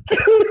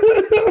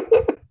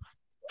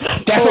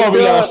 That's all we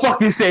gotta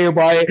fucking say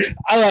about it.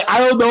 I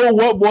don't know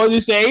what more to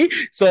say,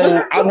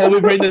 so I'm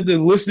hoping that the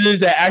listeners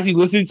that actually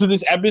listen to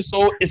this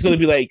episode, it's gonna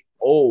be like,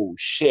 oh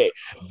shit,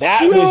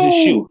 that was a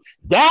shoot.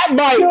 That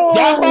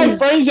my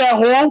friends at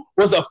home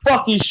was a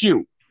fucking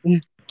shoot.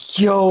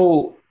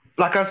 Yo,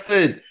 like I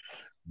said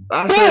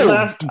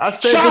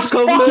shots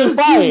fucking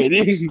fired.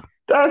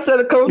 I said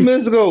a couple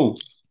minutes ago.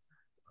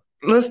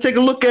 Let's take a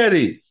look at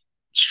it.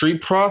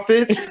 Street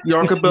Profits,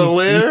 Bianca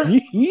Belair,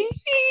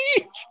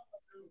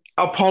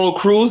 Apollo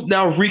Crews,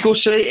 now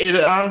Ricochet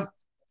and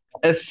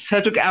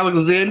Cedric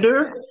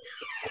Alexander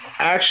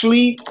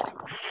actually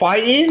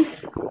fighting,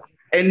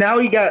 and now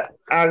you got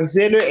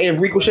Alexander and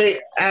Ricochet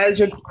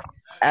as a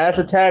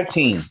tag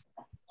team.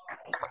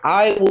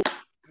 A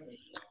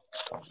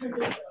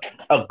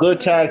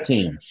good tag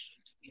team,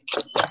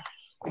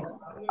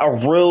 a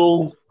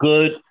real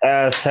good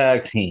ass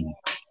tag team.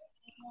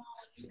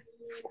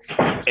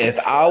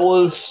 I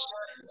know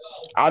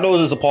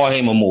this is a Paul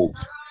Heyman move.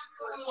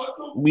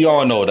 We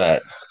all know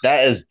that.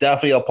 That is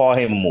definitely a Paul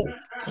Heyman move.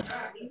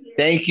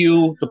 Thank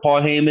you to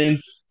Paul Heyman.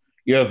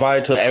 You're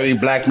invited to every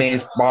black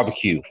man's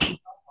barbecue.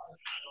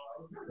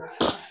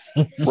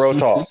 Real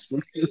talk.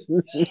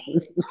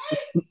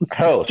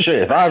 Hell,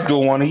 shit. If I do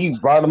one, he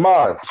ride the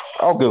mines.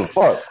 I don't give a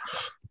fuck.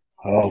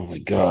 Oh my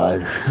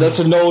god. Just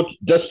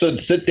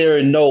to sit there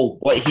and know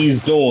what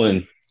he's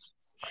doing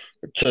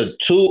to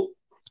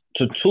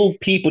two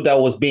people that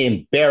was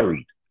being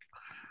buried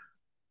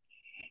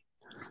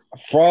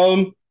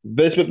from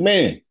Vince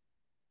McMahon.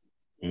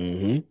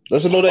 Mm-hmm.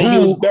 Just to know that he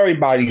was buried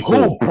by these two.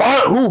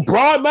 Who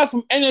brought him back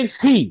from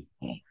NXT?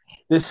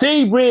 The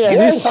same brand that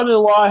his Yes.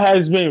 son-in-law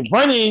has been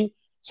running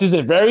since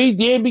the very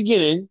damn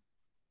beginning,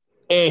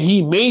 and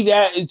he made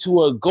that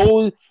into a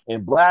gold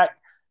and black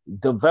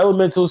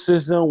developmental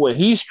system where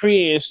he's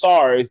creating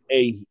stars,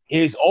 and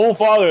his own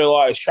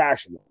father-in-law is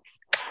trashing him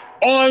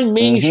on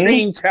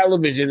mainstream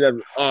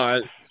television.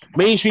 On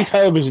mainstream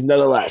television,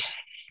 nonetheless.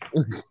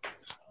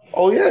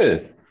 Oh yeah,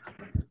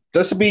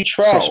 just to be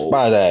trashed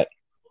by that.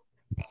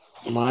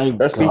 My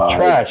Just be God,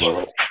 trashed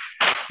bro.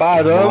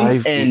 by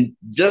them, and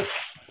just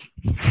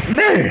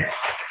man.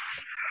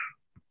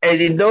 And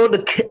you know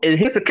and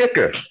here's the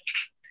kicker: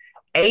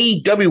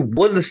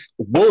 AEW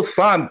will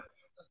sign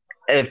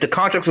if the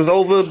contract was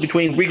over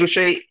between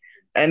Ricochet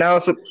and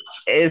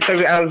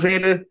Cedric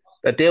Alexander,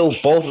 that they'll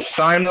both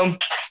sign them.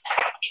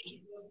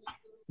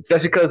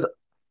 Just because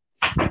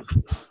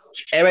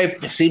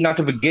everybody seem not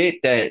to forget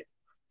that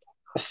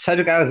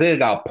Cedric Alexander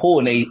got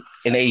pulled in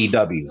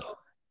AEW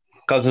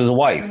because of his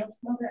wife.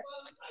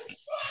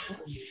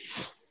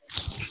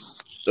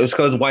 It's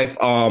because his wife,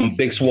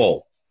 Big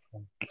Swole.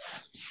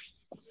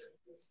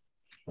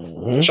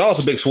 Mm-hmm. Shout out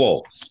to Big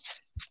Swole.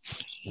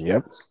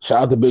 Yep.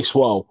 Shout out to Big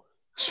Swole.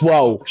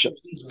 Swole.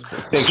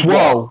 Big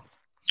Swole.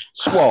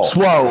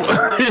 Swole.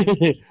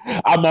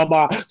 I'm on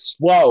my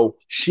swole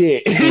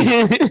shit.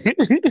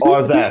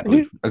 Oh,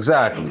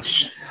 exactly.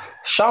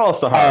 Shout out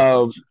to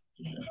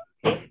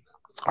her.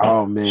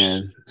 Oh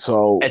man.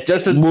 So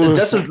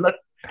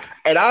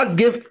and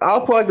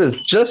I'll put like this,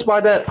 just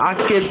by that,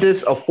 I give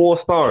this a 4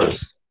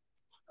 stars.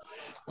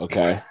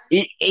 Okay.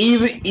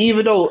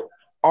 Even though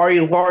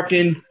Ari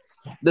Larkin,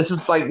 this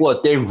is like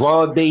what their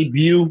Raw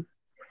debut.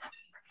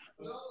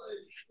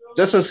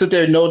 Just to sit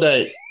there and know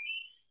that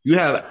you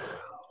have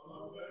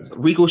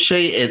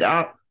Ricochet and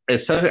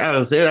Cedric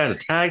Alexander as a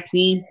tag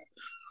team.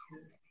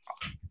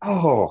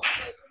 Oh,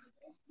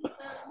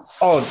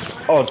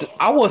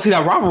 I want to see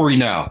that rivalry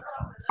now.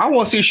 I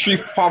want to see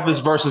Street Profits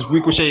versus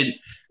Ricochet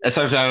and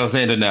Cedric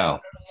Alexander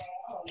now.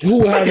 Who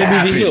will have to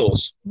be the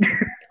heels?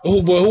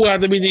 Who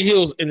have to be the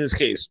heels in this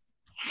case?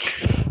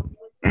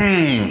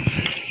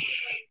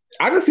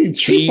 I can see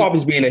Street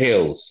Profits being the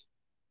heels.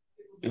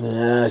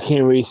 I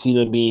can't really see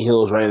them being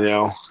heels right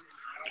now.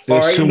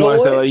 There's right, too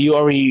much that you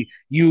already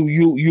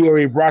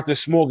brought the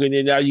smoke, and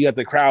then now you got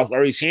the crowd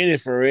already chanting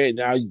for it.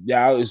 Now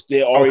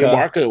they're already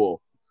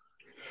marketable.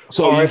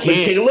 So you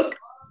can't.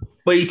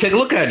 But you take a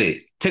look at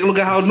it. Take a look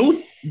at how the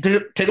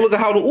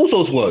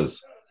Usos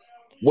was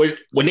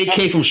when they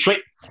came from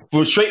straight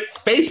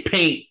face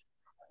paint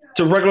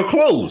to regular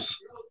clothes.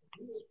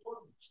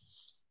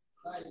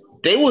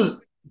 They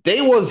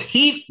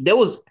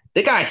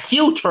got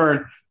heel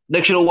turn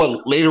next to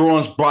what later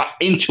on brought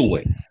into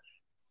it.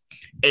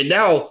 And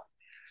now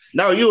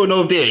you don't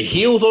know if they're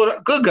heels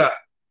or good guy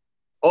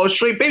or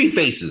straight baby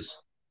faces.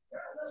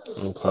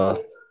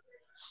 Okay.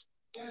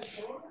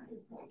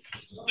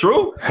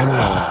 True?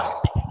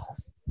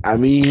 I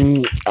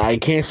mean, I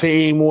can't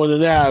say any more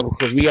than that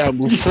because we gotta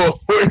move forward.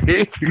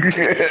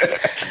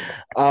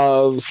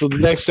 So the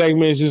next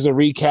segment is just a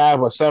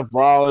recap of Seth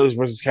Rollins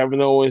versus Kevin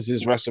Owens'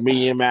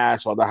 WrestleMania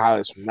match, all the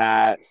highlights from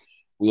that.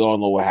 We all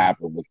know what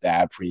happened with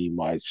that pretty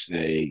much.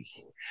 A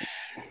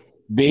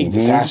big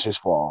disastrous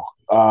fall.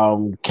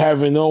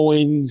 Kevin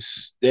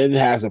Owens then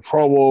has a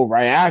promo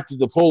right after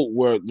the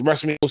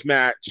WrestleMania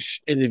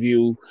match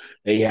interview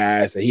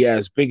that he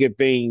has bigger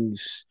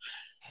things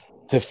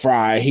to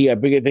fry. He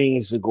had bigger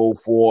things to go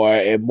for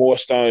and more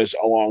stars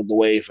along the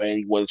way for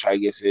anyone to try to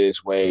get to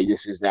this way.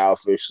 This is now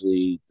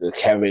officially the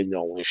Kevin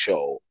Owens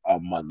show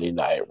on Monday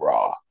Night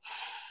Raw.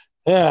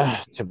 Yeah,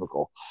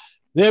 typical.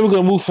 Then we're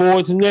going to move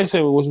forward to the next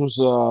segment, which was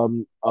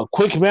a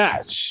quick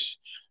match.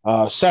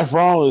 Seth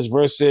Rollins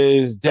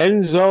versus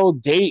Denzel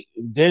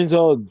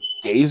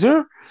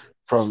Dazer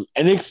from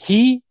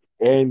NXT.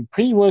 And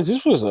pretty much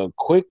this was a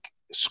quick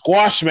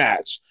squash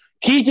match.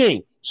 Key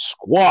thing,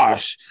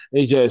 squash.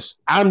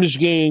 I'm just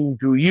getting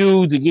through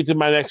you to get to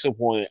my next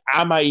opponent.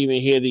 I'm not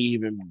even here to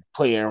even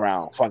play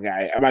around. Fuck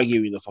it, I'm not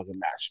giving you the fucking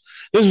match.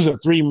 This is a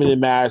 3-minute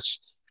match.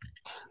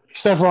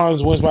 Seth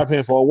Rollins wins by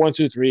pinfall. 1,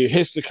 2, 3.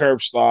 Hits the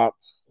curb stop.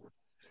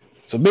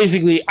 So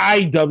basically,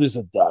 I dub this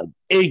a dud.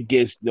 It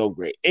gets no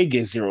grade. It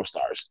gets 0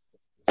 stars.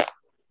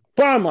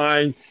 Bottom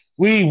line,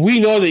 we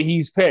know that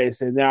he's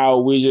pissed, and now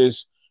we're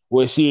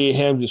seeing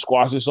him just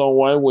squash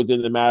someone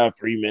within the matter of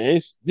 3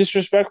 minutes.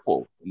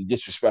 Disrespectful. You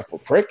disrespectful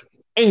prick.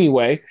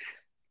 Anyway,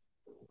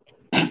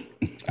 I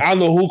don't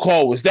know who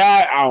call was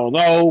that. I don't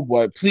know,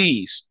 but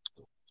please,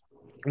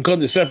 because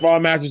the Seth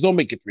Rollins matches, don't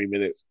make it 3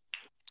 minutes.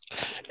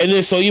 And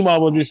then so you might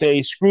want to just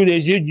say, screw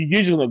this. You're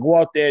just going to go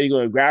out there, you're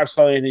going to grab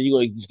something, and then you're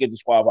going to just get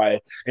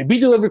disqualified and beat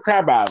the living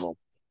crap out of them.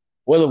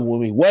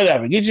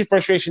 whatever. Get your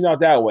frustration out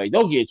that way.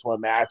 Don't get into a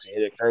match and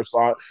hit a curse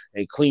slot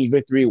and clean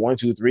victory 1,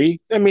 2,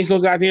 3. That makes no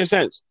goddamn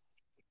sense.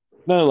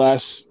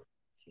 Nonetheless,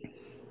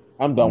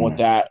 I'm done with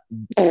that.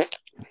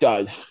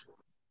 Done.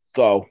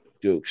 Go,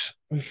 Dukes.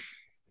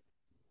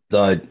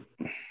 Dud.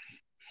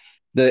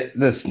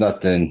 There's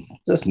nothing.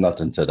 There's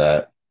nothing to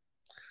that.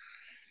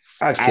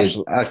 I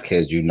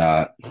kid you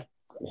not.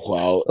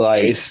 Well,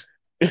 Like, it's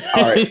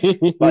all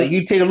right. Like,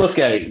 you take a look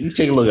at it.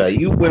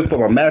 You went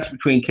from a match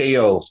between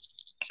KO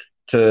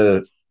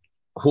to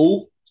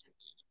who?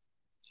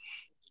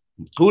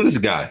 Who this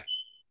guy?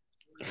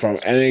 from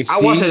I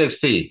watch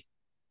NXT NXT.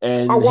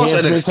 and I watch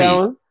enhancement NXT.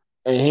 talent.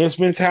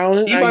 Enhancement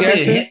talent, He I might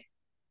guess. be.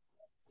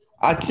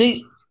 I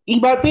think he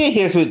might be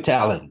enhancement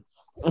talent,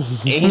 and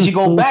he should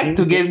go back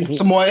to get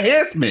some more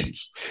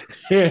enhancements.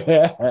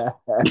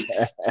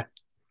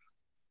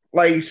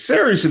 Like,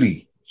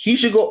 seriously, he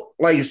should go.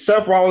 Like,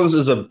 Seth Rollins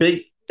is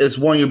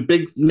one of your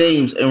big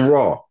names in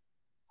Raw.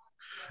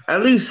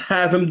 At least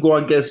have him go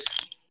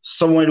against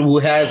someone who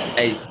has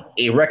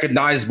a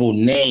recognizable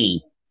name,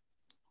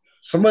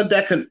 someone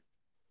that can,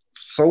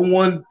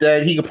 someone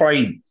that he could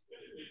probably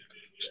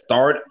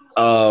start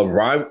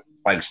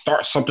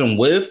start something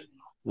with.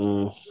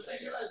 Mm.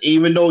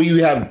 Even though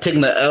you have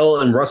taken the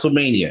L in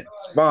WrestleMania,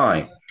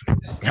 fine.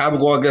 Have him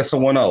go against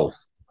someone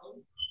else.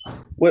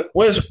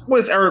 Where's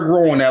Eric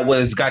Rowan at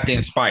with his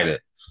goddamn spider?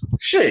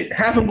 Shit,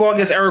 have him go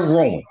against Eric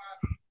Rowan.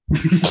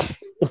 Have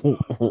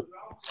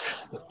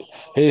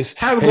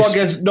him go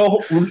against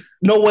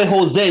No Way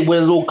Jose with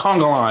his little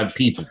conga line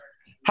people.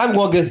 Have him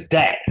go against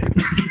that.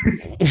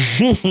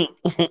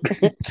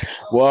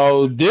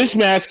 Well, this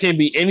match can't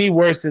be any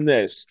worse than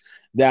this.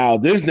 Now,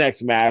 this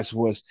next match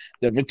was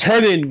the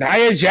returning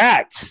Nia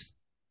Jax.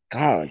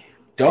 God,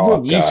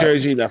 double knee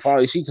surgery. That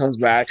finally she comes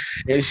back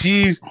and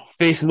she's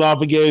facing off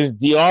against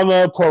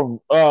Deonna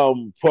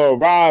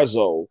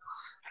Purrazzo,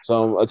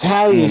 some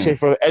Italian chick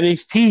from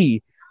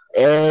NXT.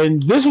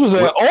 And this was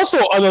also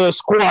another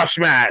squash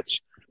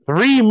match.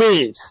 3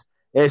 minutes.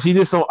 And she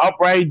did some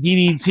upright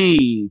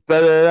DDT.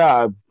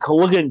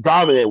 Looking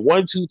dominant.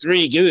 1, 2,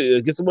 3.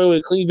 Gets away with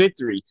a clean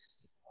victory.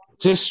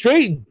 Just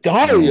straight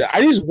dominant.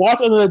 I just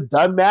watched another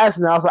done match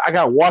and I was like, I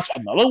gotta watch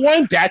another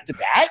one back to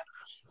back.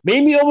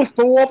 Made me almost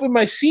throw up in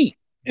my seat.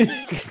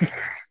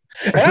 I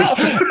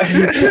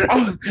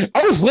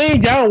was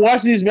laying down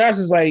watching these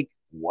matches like,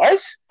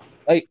 what?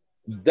 Like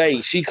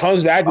she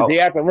comes back the day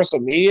after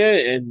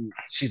WrestleMania and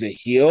she's a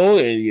heel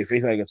and you're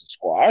facing against a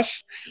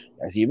squash.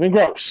 That's even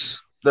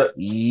gross.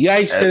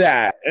 Yikes to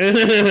that.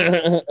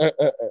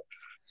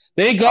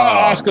 Thank God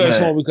Oscar is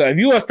home, because if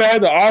you were a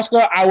fan of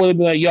Oscar, I would have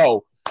been like,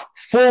 yo,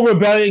 full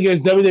rebellion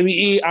against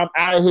WWE. I'm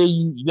out of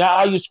here. Now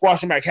how you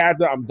squashing my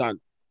character, I'm done.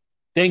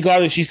 Thank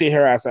God that she stayed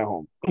her ass at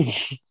home.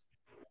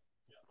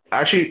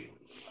 Actually,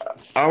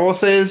 I will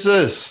say is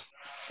this.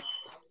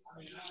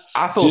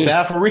 I feel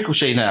bad for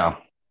Ricochet now.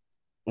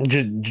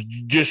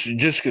 Just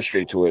get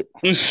straight to it.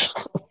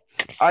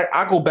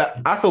 I go back.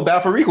 I feel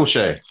bad for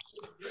Ricochet.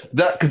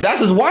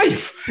 That's his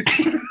wife.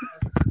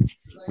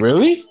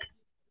 Really?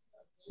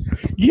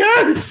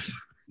 Yes.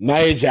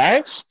 Nia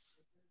Jax?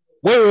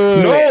 Wait.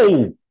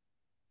 No.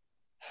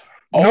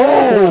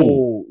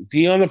 Oh,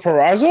 Deonna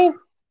Purrazzo?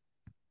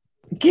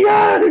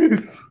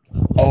 Yes.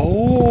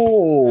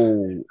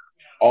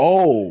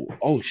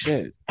 Oh,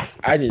 shit.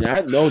 I did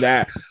not know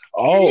that.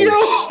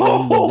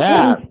 Oh,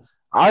 snap.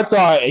 I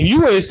thought if you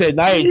would have said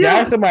Nia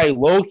Jax, somebody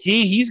low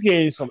key, he's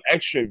getting some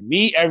extra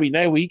meat every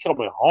night when he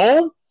coming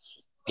home.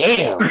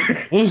 Damn.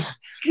 I'm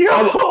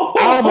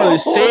about to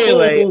say,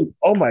 like,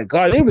 oh my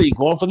God, they really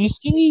going for these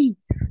skinny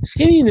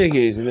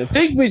niggas. And the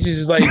thick bitches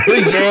is like,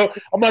 big girl,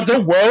 I'm like,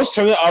 the world's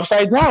turning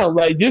upside down.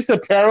 Like, this is the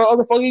peril of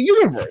the fucking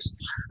universe.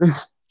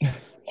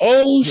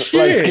 Oh,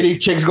 shit. Like, skinny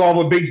chicks going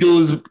with big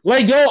dudes.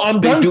 Like, yo,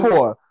 I'm done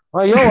for.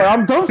 Like,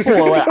 I'm done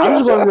for. Like, I'm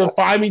just going to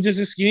find me just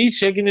a skinny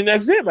chick and then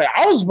that's it. Like,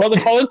 I was about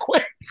to call it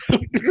quits.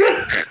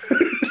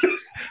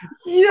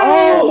 Yo,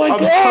 oh my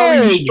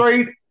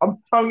God. I'm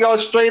telling y'all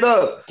straight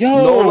up. Yo.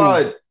 No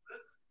lie.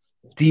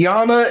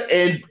 Deonna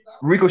and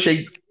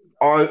Ricochet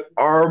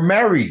are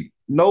married.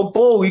 No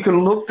bull. You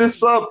can look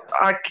this up.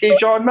 I kid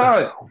y'all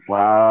not.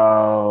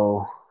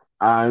 Wow.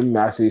 I'm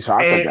actually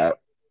shocked at that.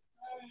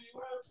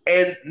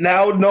 And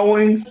now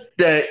knowing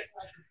that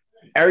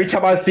every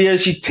time I see her,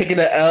 she's taking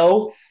an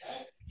L.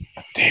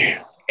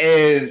 Damn.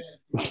 And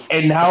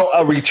now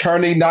a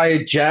returning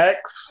Nia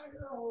Jax.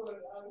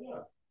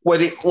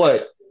 What?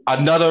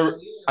 Another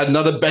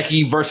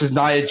Becky versus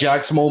Nia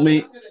Jax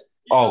moment.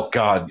 Oh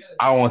God,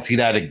 I don't want to see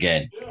that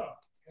again.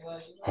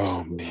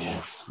 Oh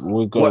man,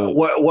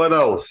 what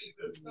else?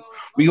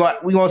 We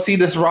gonna see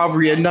this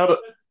rivalry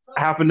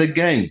happen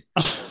again.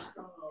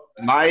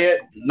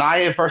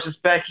 Nia versus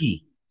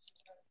Becky.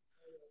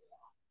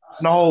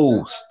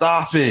 No,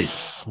 stop it.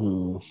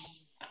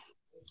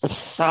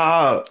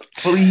 Stop,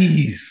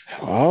 please.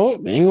 Well,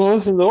 they ain't gonna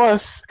listen to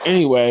us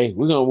anyway.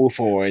 We're gonna move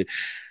forward.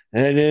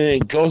 And then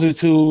it goes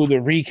into the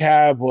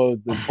recap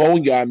of the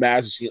Boneyard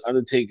match between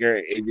Undertaker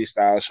and AJ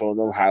Styles, showing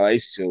them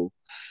highlights too.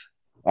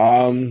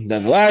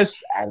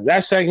 Nonetheless, after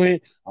that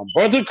segment,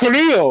 Humberto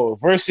Carrillo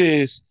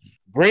versus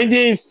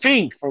Brandon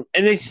Fink from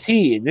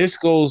NXT, and this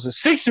goes a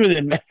 6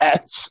 minute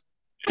match.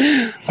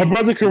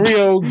 Humberto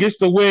Carrillo gets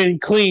the win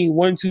clean,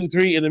 1, 2,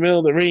 3 in the middle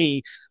of the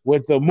ring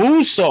with the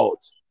moonsault.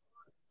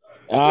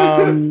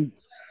 Um,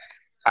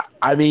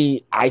 I mean,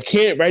 I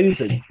can't write this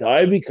a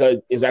dud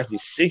because it's actually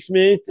 6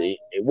 minutes. It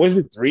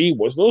wasn't three. It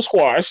was no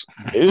squash.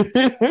 It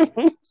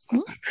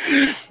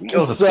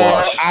was a So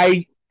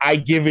squash. I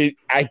give it.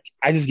 I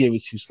just gave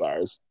it 2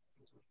 stars.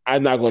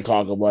 I'm not going to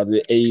talk about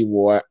it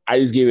anymore. I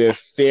just give it a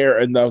fair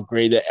enough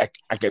grade that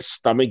I can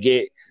stomach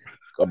it.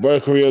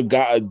 Alberto Carrillo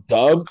got a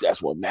dub.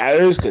 That's what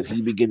matters because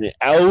he been getting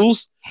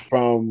L's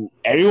from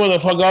everyone the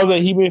fuck out that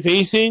he been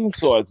facing.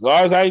 So as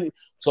far as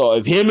so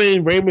if him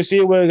and Rey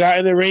Mysterio would have got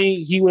in the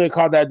ring, he would have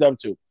caught that dub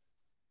too.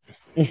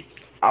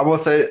 I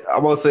will say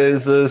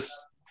this.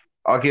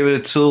 I'll give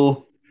it a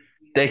 2.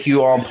 Thank you,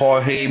 Paul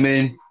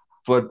Heyman,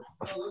 for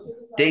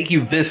thank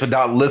you, Vince, for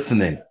not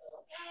listening.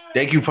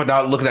 Thank you for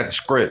not looking at the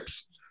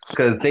scripts.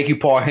 Because thank you,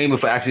 Paul Heyman,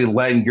 for actually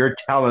letting your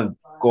talent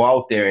go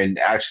out there and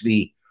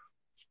actually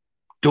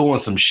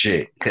doing some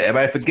shit. Because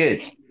everybody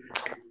forgets,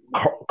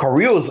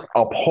 Carrillo's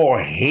a Paul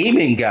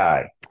Heyman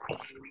guy.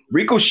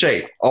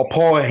 Ricochet, a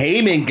Paul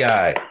Heyman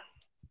guy.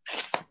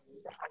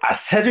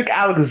 Cedric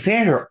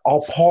Alexander, a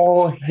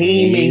Paul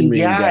Heyman Heyman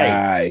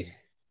guy. guy.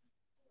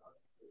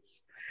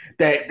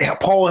 That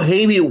Paul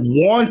Heyman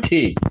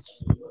wanted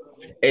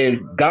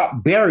and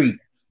got buried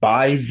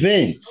by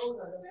Vince.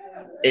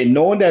 And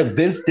knowing that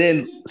Vince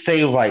didn't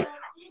say like,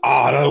 "Oh,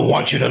 I don't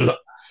want you to look.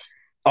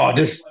 Oh,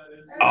 this.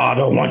 Oh, I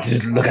don't want you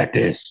to look at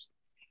this.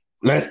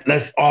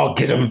 Let's all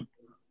get them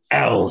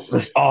L's.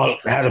 Let's all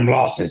have them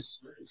losses."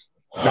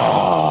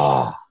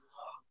 No,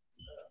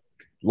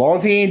 long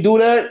as he didn't do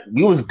that,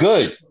 he was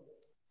good.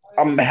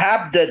 I'm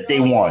happy that they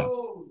won.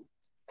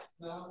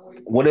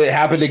 Would it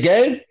happen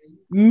again?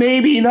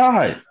 Maybe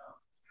not.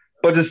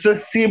 But to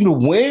just see him to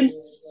win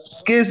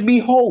gives me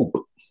hope.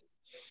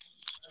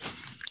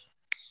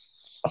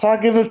 So I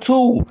give him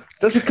 2.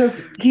 Just because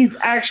he's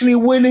actually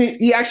winning.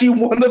 He actually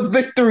won the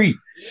victory.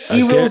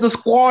 Even though it Again, was a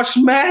squash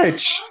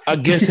match.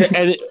 against the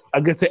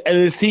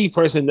NXT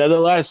person,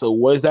 nonetheless. So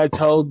what does that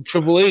tell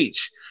Triple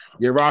H?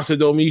 Your roster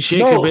don't mean shit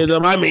No, compared to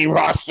my main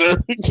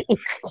roster.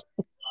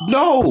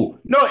 no,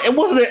 it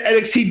wasn't an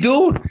NXT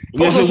dude.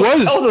 Yes, it It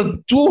was. was a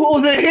dude who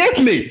was an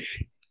enhancement.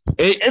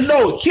 And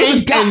no, he was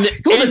a guy. He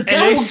was a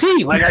guy.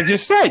 NXT, like I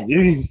just said.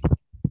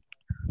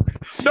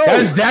 No,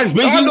 That's I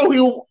basically.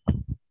 know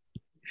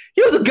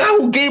he was a guy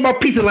who gave my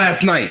pizza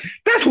last night.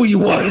 That's who he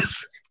was.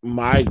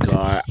 My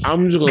God,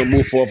 I'm just gonna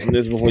move forward from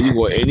this before you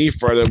go any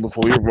further.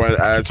 Before we run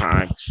out of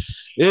time,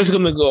 this is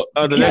gonna go.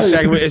 The next Yeah.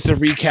 segment is a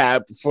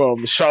recap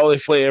from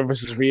Charlotte Flair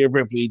versus Rhea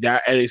Ripley,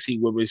 that NXT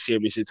Women's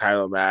Championship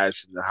title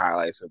match, and the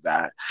highlights of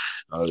that,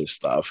 all this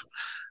stuff.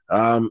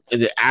 And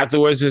then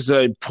afterwards is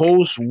a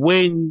post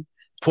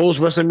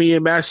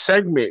WrestleMania match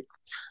segment.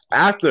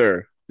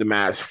 After the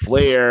match,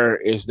 Flair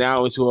is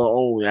now into her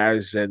own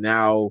as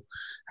now,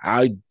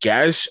 I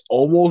guess,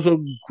 almost a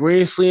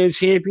Grand Slam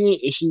champion.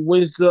 If she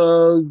wins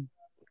the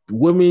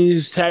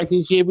Women's Tag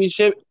Team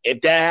Championship,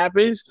 if that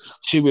happens,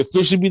 she will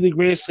officially be the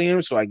Grand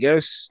Slam. So I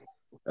guess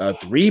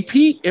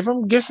three-peat, if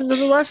I'm guessing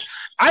nonetheless.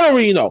 I don't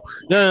really know.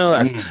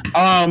 Nonetheless,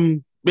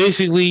 Mm.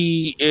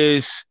 basically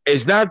is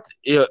not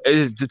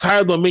is the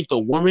title don't make the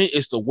woman,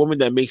 it's the woman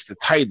that makes the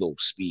title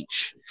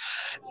speech.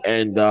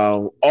 And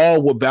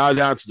all will bow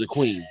down to the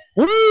queen.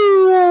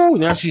 Woo!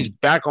 Now she's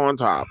back on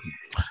top.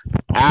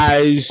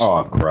 As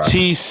Oh crap!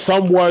 she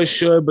somewhat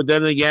should, but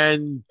then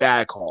again,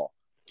 back call.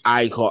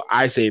 I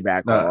say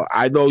back Nah. call.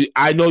 I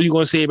know you're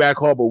gonna say back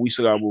call, but we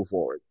still gotta move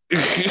forward.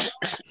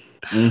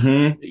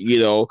 Mm-hmm. You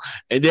know,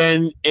 and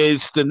then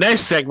it's the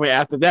next segment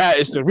after that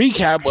is the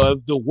recap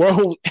of the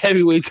world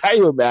heavyweight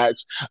title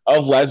match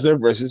of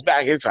Lesnar versus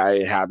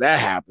McIntyre and how that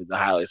happened, the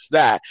highlights of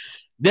that.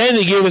 Then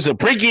they give us a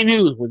breaking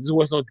news. Well, this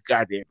was no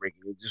goddamn breaking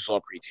news. This is all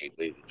pre-tape,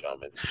 ladies and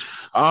gentlemen.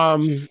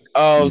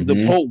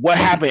 Mm-hmm. What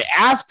happened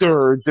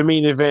after the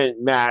main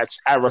event match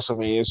at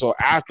WrestleMania. So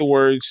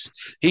afterwards,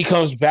 he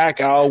comes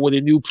back out with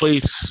a new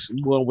place,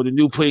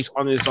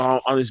 on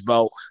his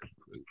belt.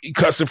 He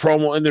cuts the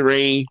promo in the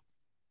ring,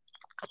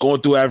 going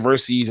through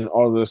adversities and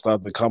all of this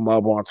stuff to come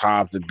up on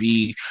top to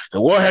be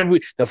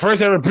the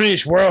first ever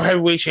British World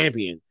Heavyweight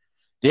Champion.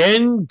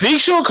 Then Big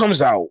Show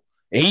comes out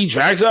and he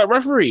drags out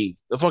referee.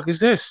 The fuck is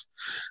this?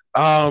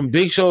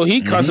 Big Show,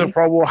 he cuts a Mm-hmm.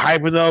 promo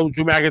hyping up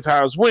Drew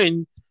McIntyre's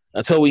win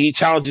until he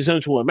challenges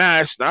him to a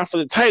match, not for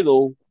the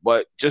title,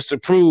 but just to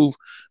prove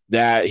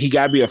that he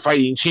got to be a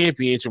fighting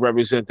champion to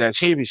represent that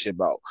championship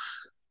belt.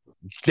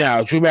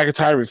 Now, Drew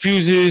McIntyre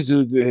refuses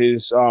due to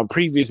his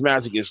previous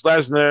match against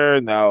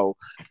Lesnar. Now,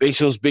 Big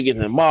Show's bigging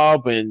him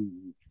up,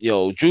 and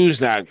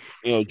Drew's not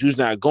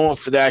going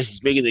for that.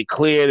 He's making it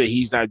clear that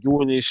he's not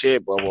doing this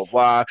shit. Blah blah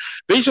blah.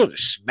 Big Show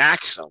just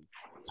smacks him.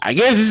 I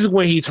guess this is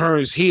when he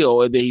turns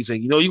heel, and then he's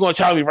like, you're gonna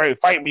challenge me, right?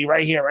 Fight me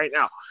right here, right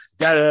now.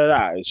 Da da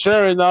da. And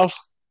sure enough,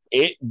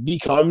 it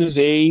becomes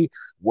a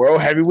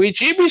World Heavyweight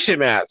Championship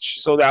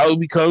match. So now it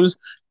becomes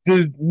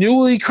the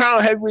newly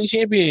crowned heavyweight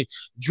champion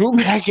Drew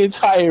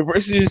McIntyre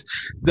versus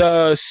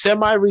the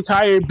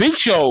semi-retired Big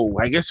Show.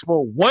 I guess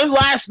for one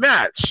last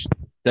match.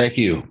 Thank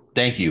you.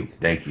 Thank you.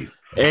 Thank you.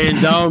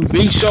 And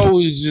Big Show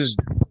is just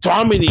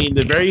dominating in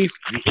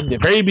the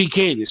very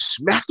beginning, just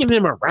smacking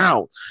him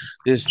around,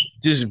 just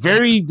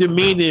very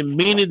demanding,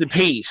 meaning the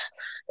pace,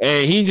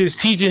 and he just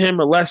teaching him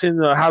a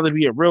lesson on how to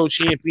be a real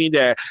champion.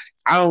 That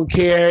I don't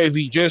care if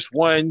he just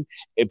won,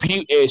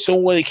 if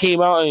someone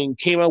came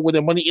out with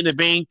the money in the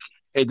bank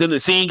and done the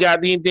same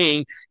goddamn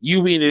thing,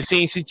 you be in the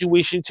same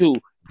situation too.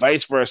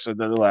 Vice versa,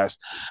 nonetheless.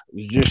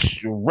 Just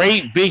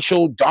straight Big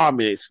Show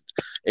dominance.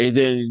 And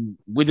then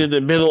within the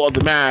middle of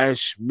the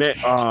match,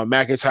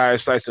 McIntyre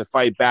starts to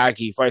fight back.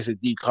 He fights a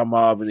deep come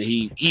up, and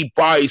he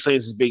body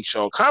slams his Big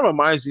Show. Kind of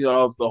reminds me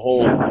of the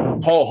whole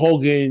Hulk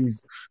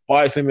Hogan's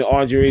body slamming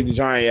Andre the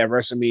Giant at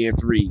WrestleMania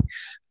 3.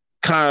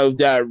 Kind of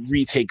that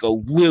retake a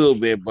little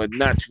bit, but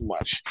not too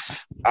much.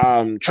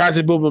 Tries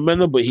to build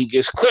momentum, but he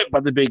gets clipped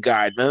by the big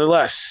guy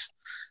nonetheless.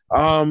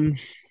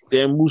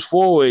 Then moves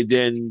forward.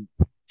 Then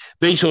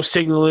Big Show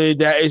signaling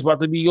that it's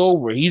about to be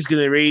over. He's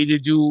getting ready to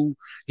do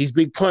his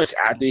big punch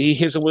after he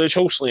hits him with a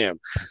choke slam.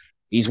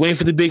 He's waiting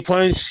for the big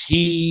punch.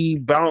 Drew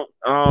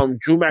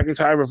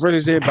McIntyre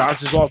reverses it,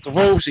 bounces off the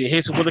ropes, and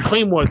hits him with a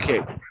Claymore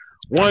kick.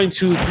 1,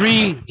 2,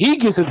 3. He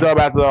gets a dub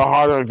after a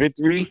hard-earned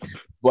victory.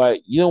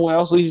 But you know what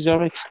else, ladies and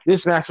gentlemen?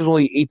 This match was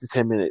only 8 to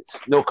 10 minutes.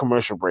 No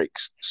commercial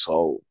breaks.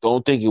 So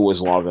don't think it was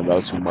long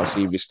enough to must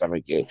leave your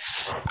stomach in.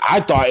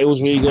 I thought it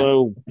was really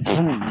going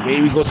to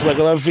maybe go to like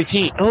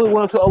 11:15. It only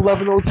went to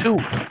 11:02.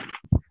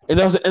 And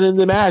that was the end of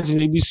the match.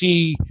 And then we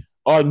see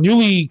our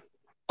newly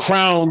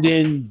crowned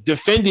and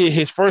defended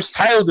his first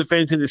title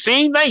defense in the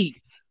same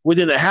night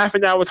within a half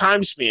an hour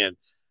time span.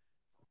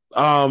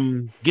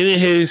 Getting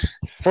his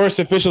first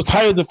official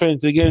title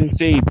defense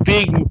against a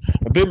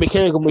big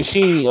mechanical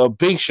machine, a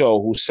Big Show,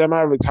 who's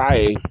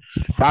semi-retired,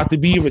 about to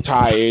be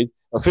retired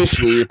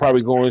officially,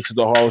 probably going into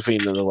the Hall of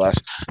Fame nonetheless.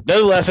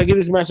 Nonetheless, I give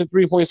this match a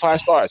 3.5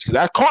 stars because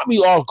that caught me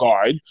off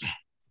guard.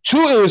 2,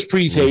 it was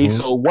pre-tape,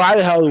 so why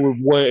the hell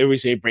would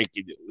everything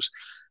breaking news?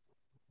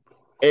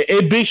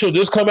 And Big Show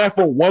just come back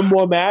for one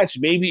more match.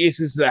 Maybe it's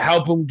just to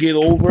help him get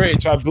over it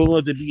and try to build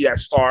him to be that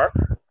star.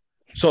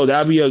 So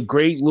that'd be a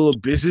great little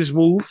business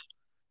move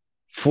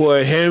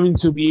for him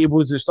to be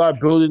able to start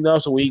building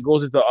up. So when he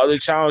goes into other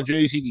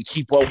challengers, he can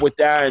keep up with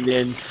that. And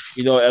then,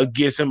 it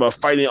gives him a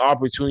fighting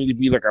opportunity to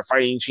be like a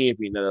fighting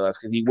champion nonetheless,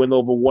 because he went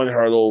over one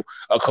hurdle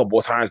a couple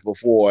of times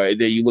before. And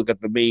then you look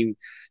at the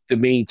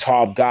main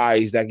top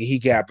guys that he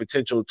can have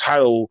potential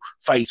title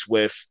fights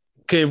with,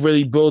 can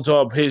really build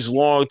up his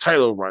long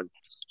title run.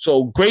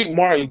 So great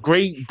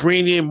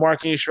branding,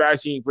 marketing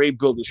strategy, and great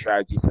building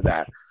strategy for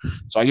that.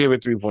 So I give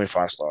it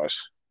 3.5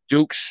 stars.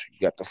 Dukes,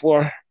 you got the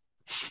floor.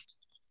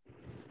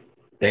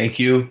 Thank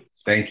you.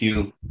 Thank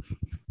you.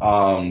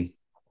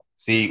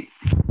 See,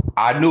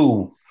 I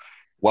knew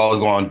what I was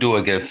going to do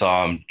against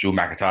Drew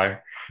McIntyre.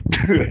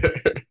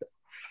 It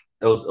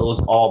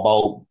was all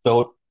about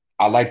build.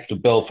 I like to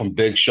build from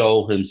Big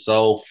Show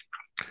himself.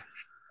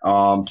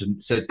 To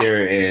sit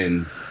there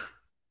and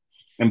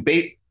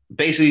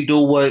basically do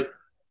what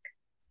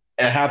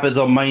it happens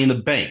on Money in the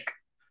Bank.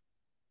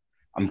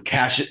 I'm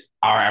cashing.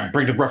 All right,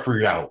 bring the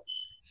referee out.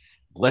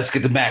 Let's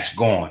get the match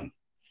going.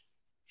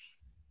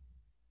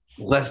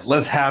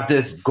 Let's have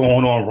this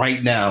going on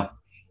right now.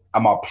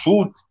 I'm gonna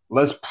prove.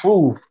 Let's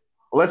prove.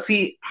 Let's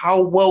see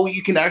how well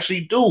you can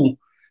actually do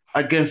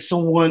against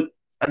someone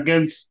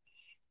who's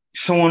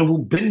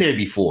been there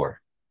before.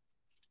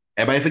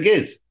 Everybody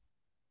forgets.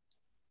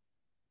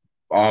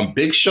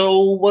 Big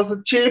Show was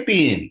a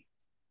champion.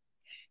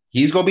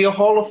 He's gonna be a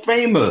Hall of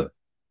Famer.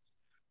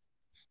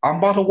 I'm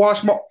about to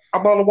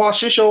watch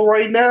this show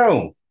right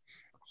now.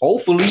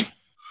 Hopefully,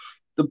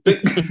 the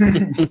big.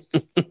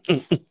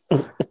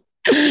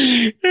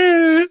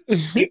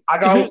 I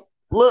got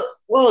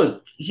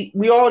look.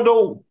 We all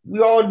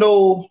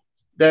know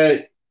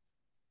that.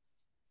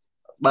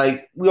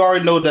 Like we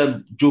already know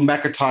that Drew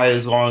McIntyre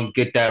is going to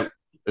get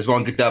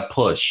that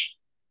push.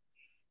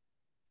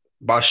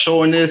 By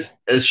showing this,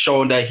 it's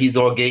showing that he's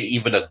going to get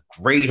even a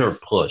greater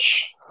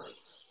push.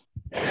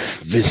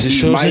 This is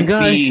chosen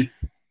guy.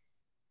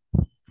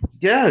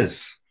 Yes,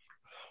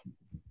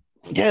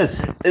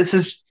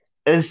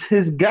 it's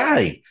his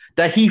guy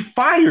that he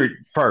fired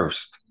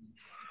first.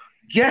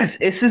 Yes,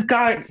 it's his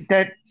guy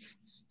that.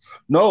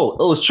 No, it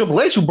was Triple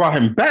H who brought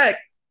him back.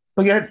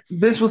 But yet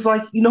Vince was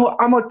like,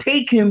 I'm gonna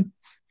take him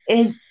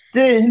and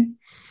then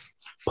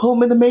put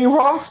him in the main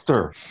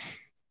roster.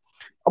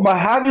 I'm gonna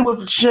have him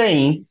with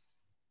Shane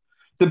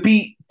to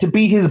be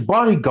his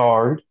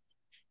bodyguard.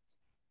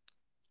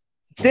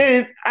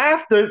 Then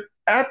after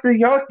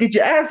y'all get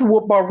your ass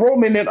whooped by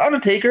Roman and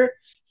Undertaker,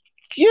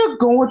 you're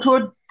going to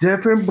a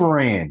different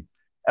brand.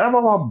 And I'm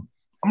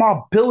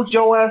gonna build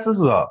your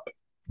asses up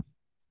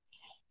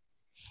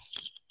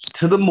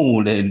to the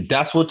moon, and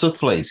that's what took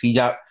place.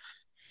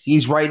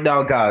 He's right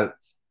now got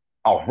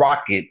a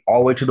rocket all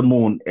the way to the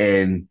moon,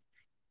 and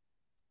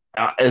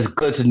it's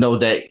good to know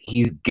that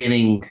he's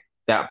getting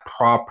that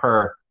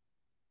proper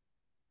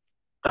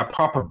that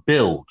proper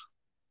build.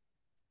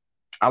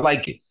 I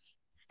like it.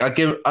 I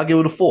give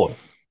it a 4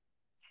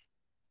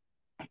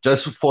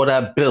 just for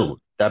that build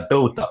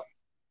up.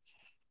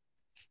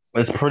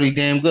 It's pretty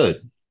damn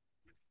good.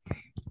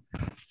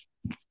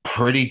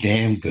 Pretty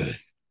damn good.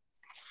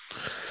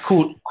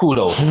 Kudos,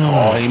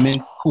 Paul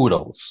Heyman.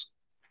 Kudos.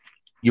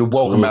 You're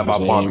welcome Kudos, at my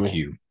Mr. Heyman.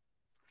 barbecue.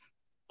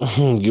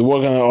 You're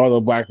working on all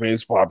the black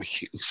man's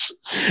barbecues,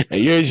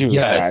 and you're a Jewish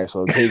Yes. guy,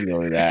 so take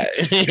note of that.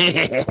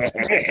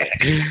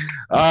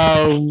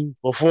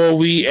 Before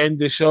we end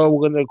the show,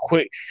 we're gonna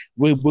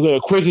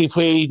quickly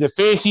play the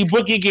fancy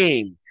booking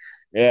game.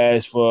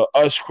 As for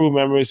us crew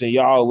members and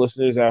y'all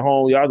listeners at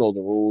home, y'all know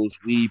the rules.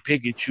 We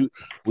pick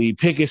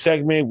a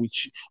segment.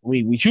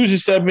 We choose a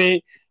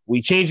segment.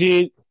 We change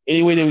it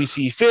any way that we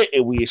see fit,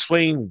 and we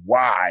explain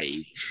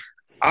why.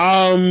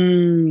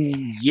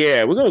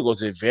 Yeah, we're gonna go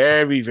to the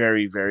very,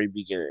 very, very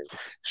beginning.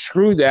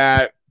 Screw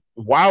that.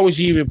 Why would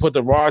you even put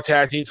the Raw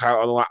Tag Team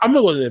title on the line? I'm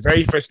gonna go to the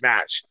very first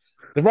match.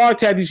 The Raw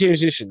Tag Team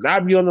Championship should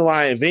not be on the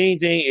line. If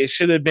anything, it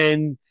should have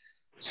been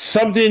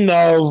something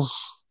of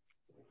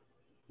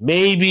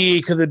maybe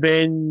it could have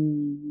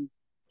been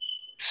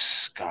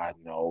God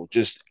no.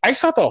 Just I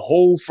saw the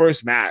whole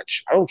first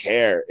match. I don't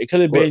care. It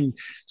could have What? been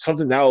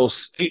something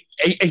else.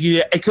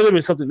 It could have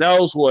been something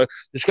else where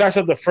you scratch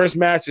up the first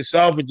match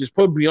itself and just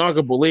put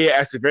Bianca Belair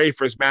as the very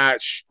first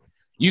match.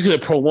 You could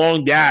have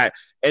prolonged that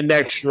an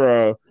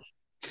extra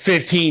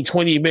 15,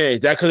 20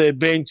 minutes. That could have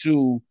been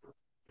to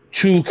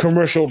two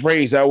commercial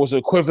breaks. That was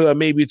equivalent of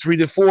maybe 3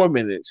 to 4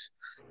 minutes.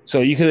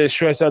 So you could have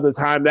stretched out the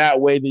time that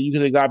way. Then you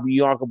could have got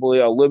Bianca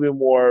Belair a little bit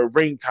more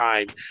ring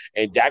time,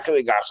 and that could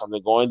have got something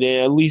going.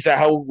 Then at least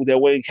that would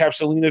have kept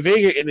Selena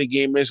Vega in the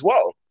game as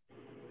well.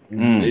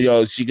 You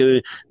know, she could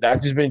have not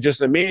just been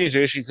just a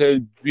manager; she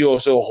could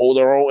also hold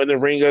her own in the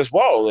ring as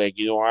well. Like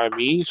you know what I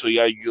mean. So you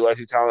got to utilize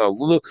your talent a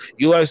little,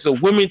 utilize the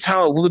women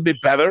talent a little bit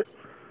better.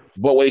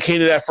 But when it came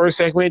to that first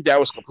segment, that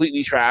was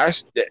completely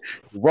trashed. That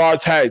Raw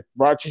Tag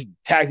Team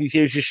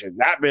Championship should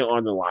not been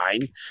on the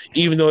line,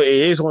 even though it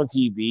is on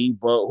TV.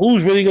 But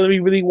who's really going to be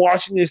really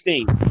watching this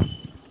thing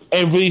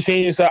and really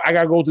saying this? I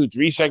got to go through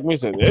 3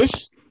 segments of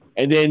this,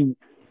 and the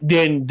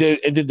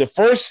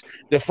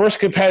first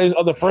competitor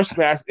of the first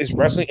match is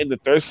wrestling in the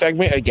third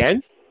segment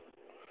again.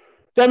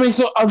 That makes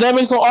no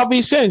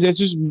obvious sense. That's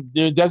just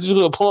going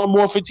to pull on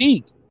more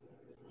fatigue.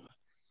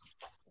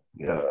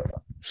 Yeah.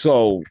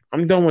 So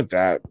I'm done with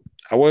that.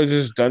 I would have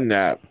just done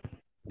that.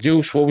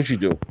 Juice, what would you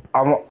do?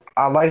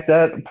 I like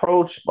that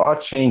approach, but I'll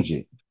change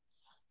it.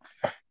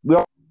 We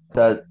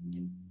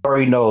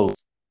already know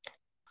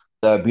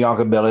that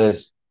Bianca Belair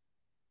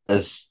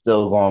is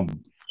still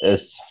going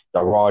is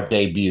the Raw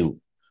debut.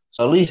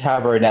 So at least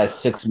have her in that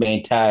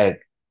 6-man tag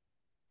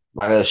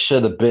like it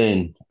should have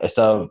been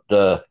instead of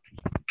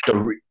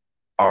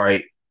all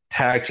right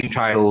tag team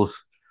titles,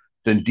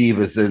 then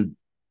Divas and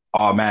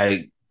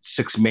automatic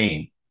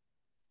 6-man.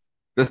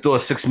 Let's do a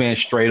 6-man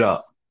straight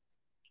up.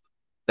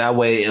 That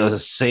way it was a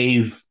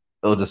save.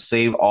 It was a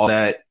save all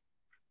that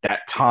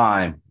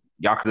time.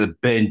 Y'all could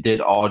have been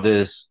did all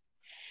this.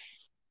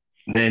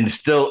 And then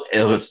still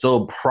it would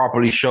still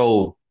properly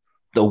show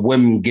the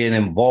women getting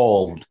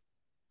involved.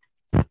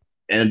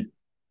 And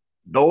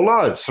no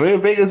lie, Selena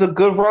Vega is a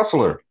good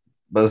wrestler,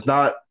 but it's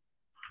not.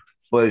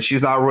 But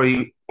she's not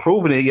really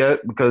proven it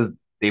yet because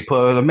they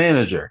put her in a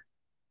manager.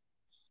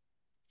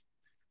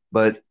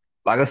 But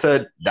like I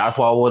said, that's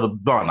what I would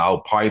have done. I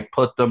would probably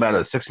put them at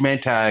a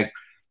 6-man tag.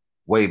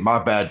 Wait, my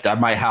bad.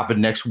 That might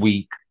happen next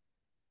week.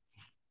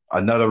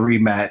 Another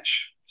rematch,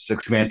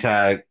 6-man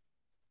tag.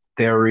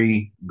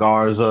 Theory,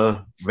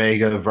 Garza,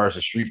 Vega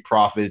versus Street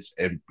Profits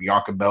and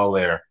Bianca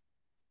Belair.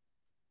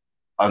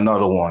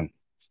 Another one.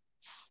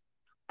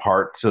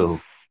 Part 2.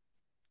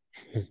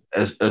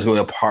 It's going to be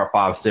a part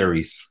 5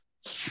 series.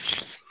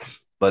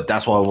 But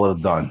that's what I would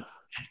have done.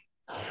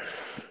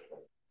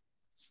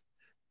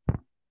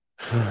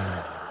 All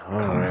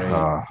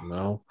right.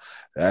 No,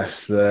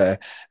 that's the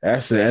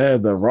end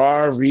of the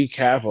Raw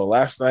recap of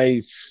last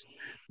night's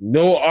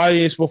no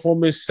audience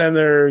performance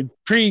center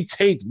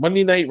pre-taped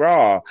Monday Night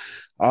Raw.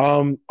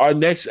 Our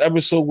next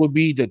episode will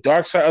be the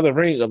Dark Side of the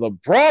Ring of the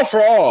Brawl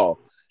for All.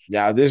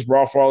 Now, this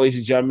Brawl for All, ladies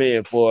and gentlemen,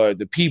 and for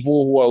the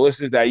people who are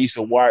listeners that used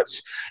to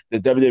watch the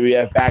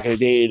WWF back in the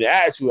day in the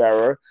Attitude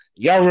Era,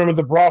 y'all remember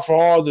the Brawl for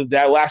All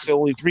that lasted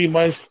only 3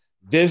 months.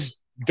 This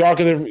Dark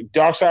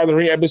Side of the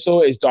Ring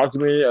episode is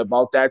documented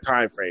about that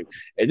time frame.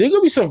 And there's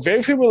gonna be some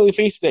very familiar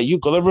faces that you're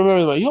gonna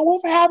remember, like,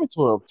 whatever happened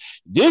to him?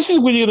 This is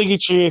where you're gonna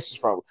get your answers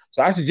from.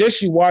 So I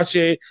suggest you watch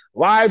it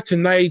live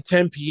tonight,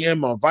 10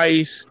 p.m. on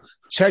Vice.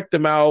 Check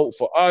them out.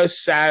 For us,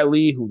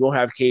 sadly, who don't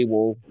have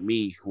cable,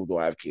 me who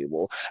don't have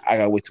cable, I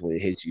gotta wait till it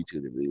hits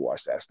YouTube to really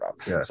watch that stuff.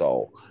 Yeah.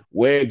 So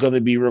we're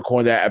gonna be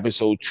recording that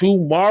episode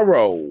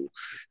tomorrow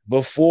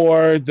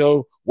before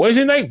the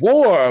Wednesday Night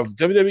War of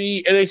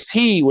WWE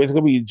NXT, where it's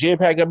going to be a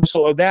jam-packed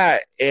episode of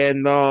that,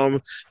 and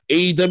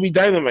AEW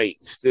Dynamite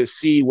to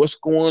see what's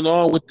going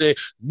on with the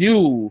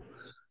new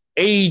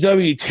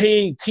AEW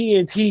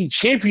TNT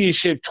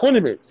Championship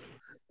tournament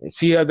and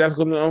see how that's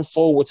going to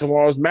unfold with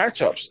tomorrow's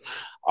matchups.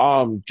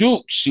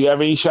 Dukes, you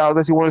have any shout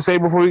outs that you want to say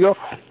before we go?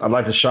 I'd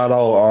like to shout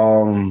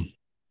out,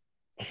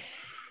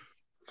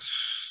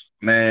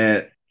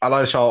 man, I'd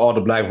like to shout out all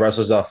the black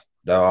wrestlers that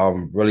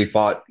really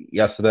fought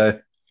yesterday.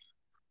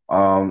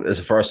 It's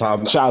the first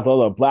time. Shout out to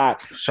all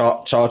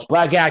the Shout,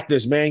 black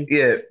actors, man.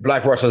 yeah,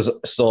 black wrestlers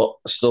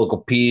still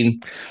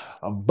competing.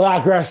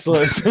 Black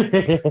wrestlers.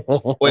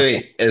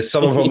 Wait, and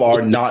some of them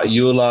are not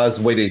utilized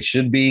the way they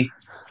should be.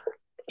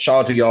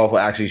 Shout out to y'all for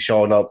actually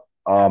showing up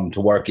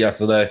to work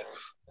yesterday.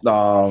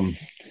 Um,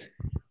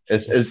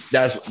 that's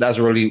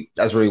really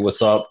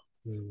what's up.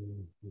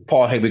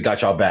 Paul Heyman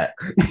got y'all back.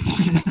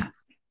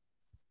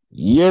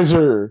 Yes,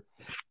 sir.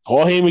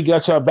 Paul Heyman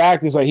got your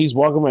back. It's like he's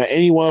welcome at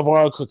any one of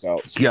our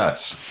cookouts.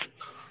 Yes.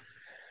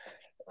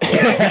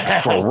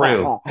 For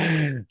real.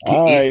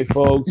 All right,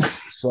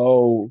 folks.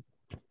 So,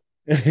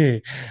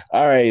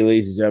 all right,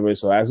 ladies and gentlemen.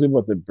 So, as we're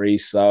about to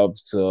brace up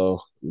to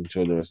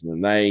enjoy the rest of the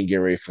night, get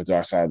ready for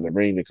Dark Side of the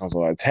Ring that comes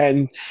on at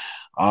 10.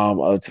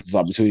 I'll take this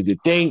opportunity to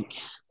thank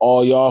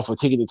all y'all for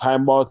taking the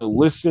time out to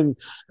listen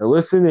and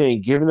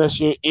listening, giving us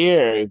your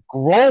ear,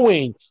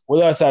 growing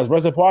with us as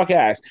Wrestling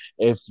Podcast.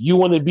 If you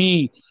want to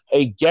be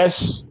a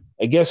guest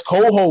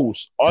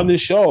co-host on the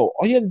show,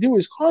 all you have to do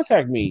is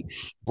contact me,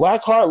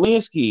 Blackheart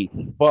Lansky,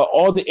 but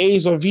all the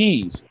A's are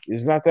V's.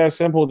 It's not that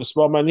simple to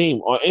spell my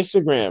name on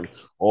Instagram,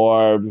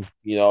 or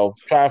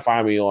try to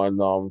find me on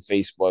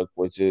Facebook,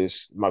 which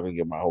is I'm not gonna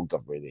get my whole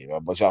government name,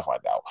 but y'all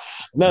find out.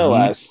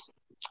 Nonetheless.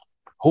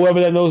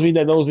 Whoever that knows me,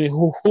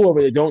 whoever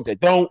they don't,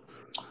 that don't.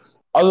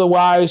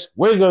 Otherwise,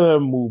 we're going to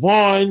move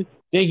on.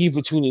 Thank you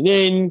for tuning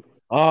in.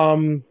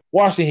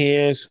 Wash your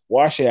hands,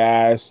 wash your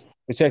ass,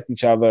 protect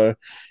each other,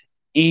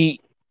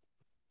 eat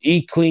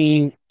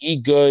clean,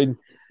 eat good,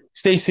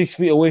 stay 6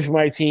 feet away from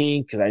my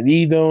team because I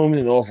need them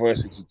in order for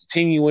us to keep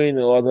continuing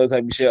and all that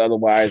type of shit.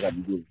 Otherwise, I'll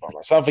be doing it by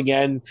myself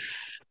again.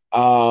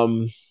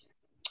 And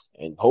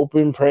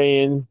hoping,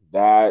 praying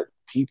that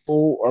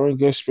people are in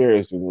good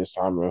spirits in this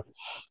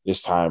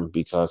time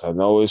because I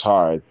know it's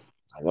hard.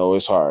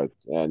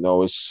 And I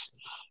know it's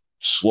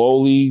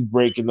slowly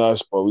breaking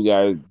us, but we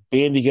gotta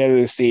band together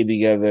and stay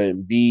together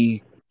and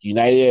be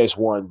united as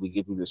one to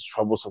get through this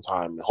troublesome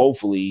time. And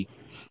hopefully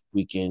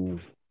we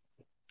can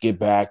get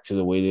back to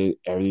the way that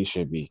everything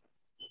should be.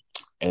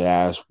 And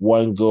as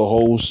one good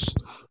host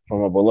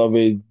from a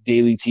beloved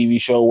daily TV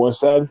show once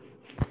said,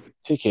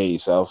 take care of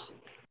yourself.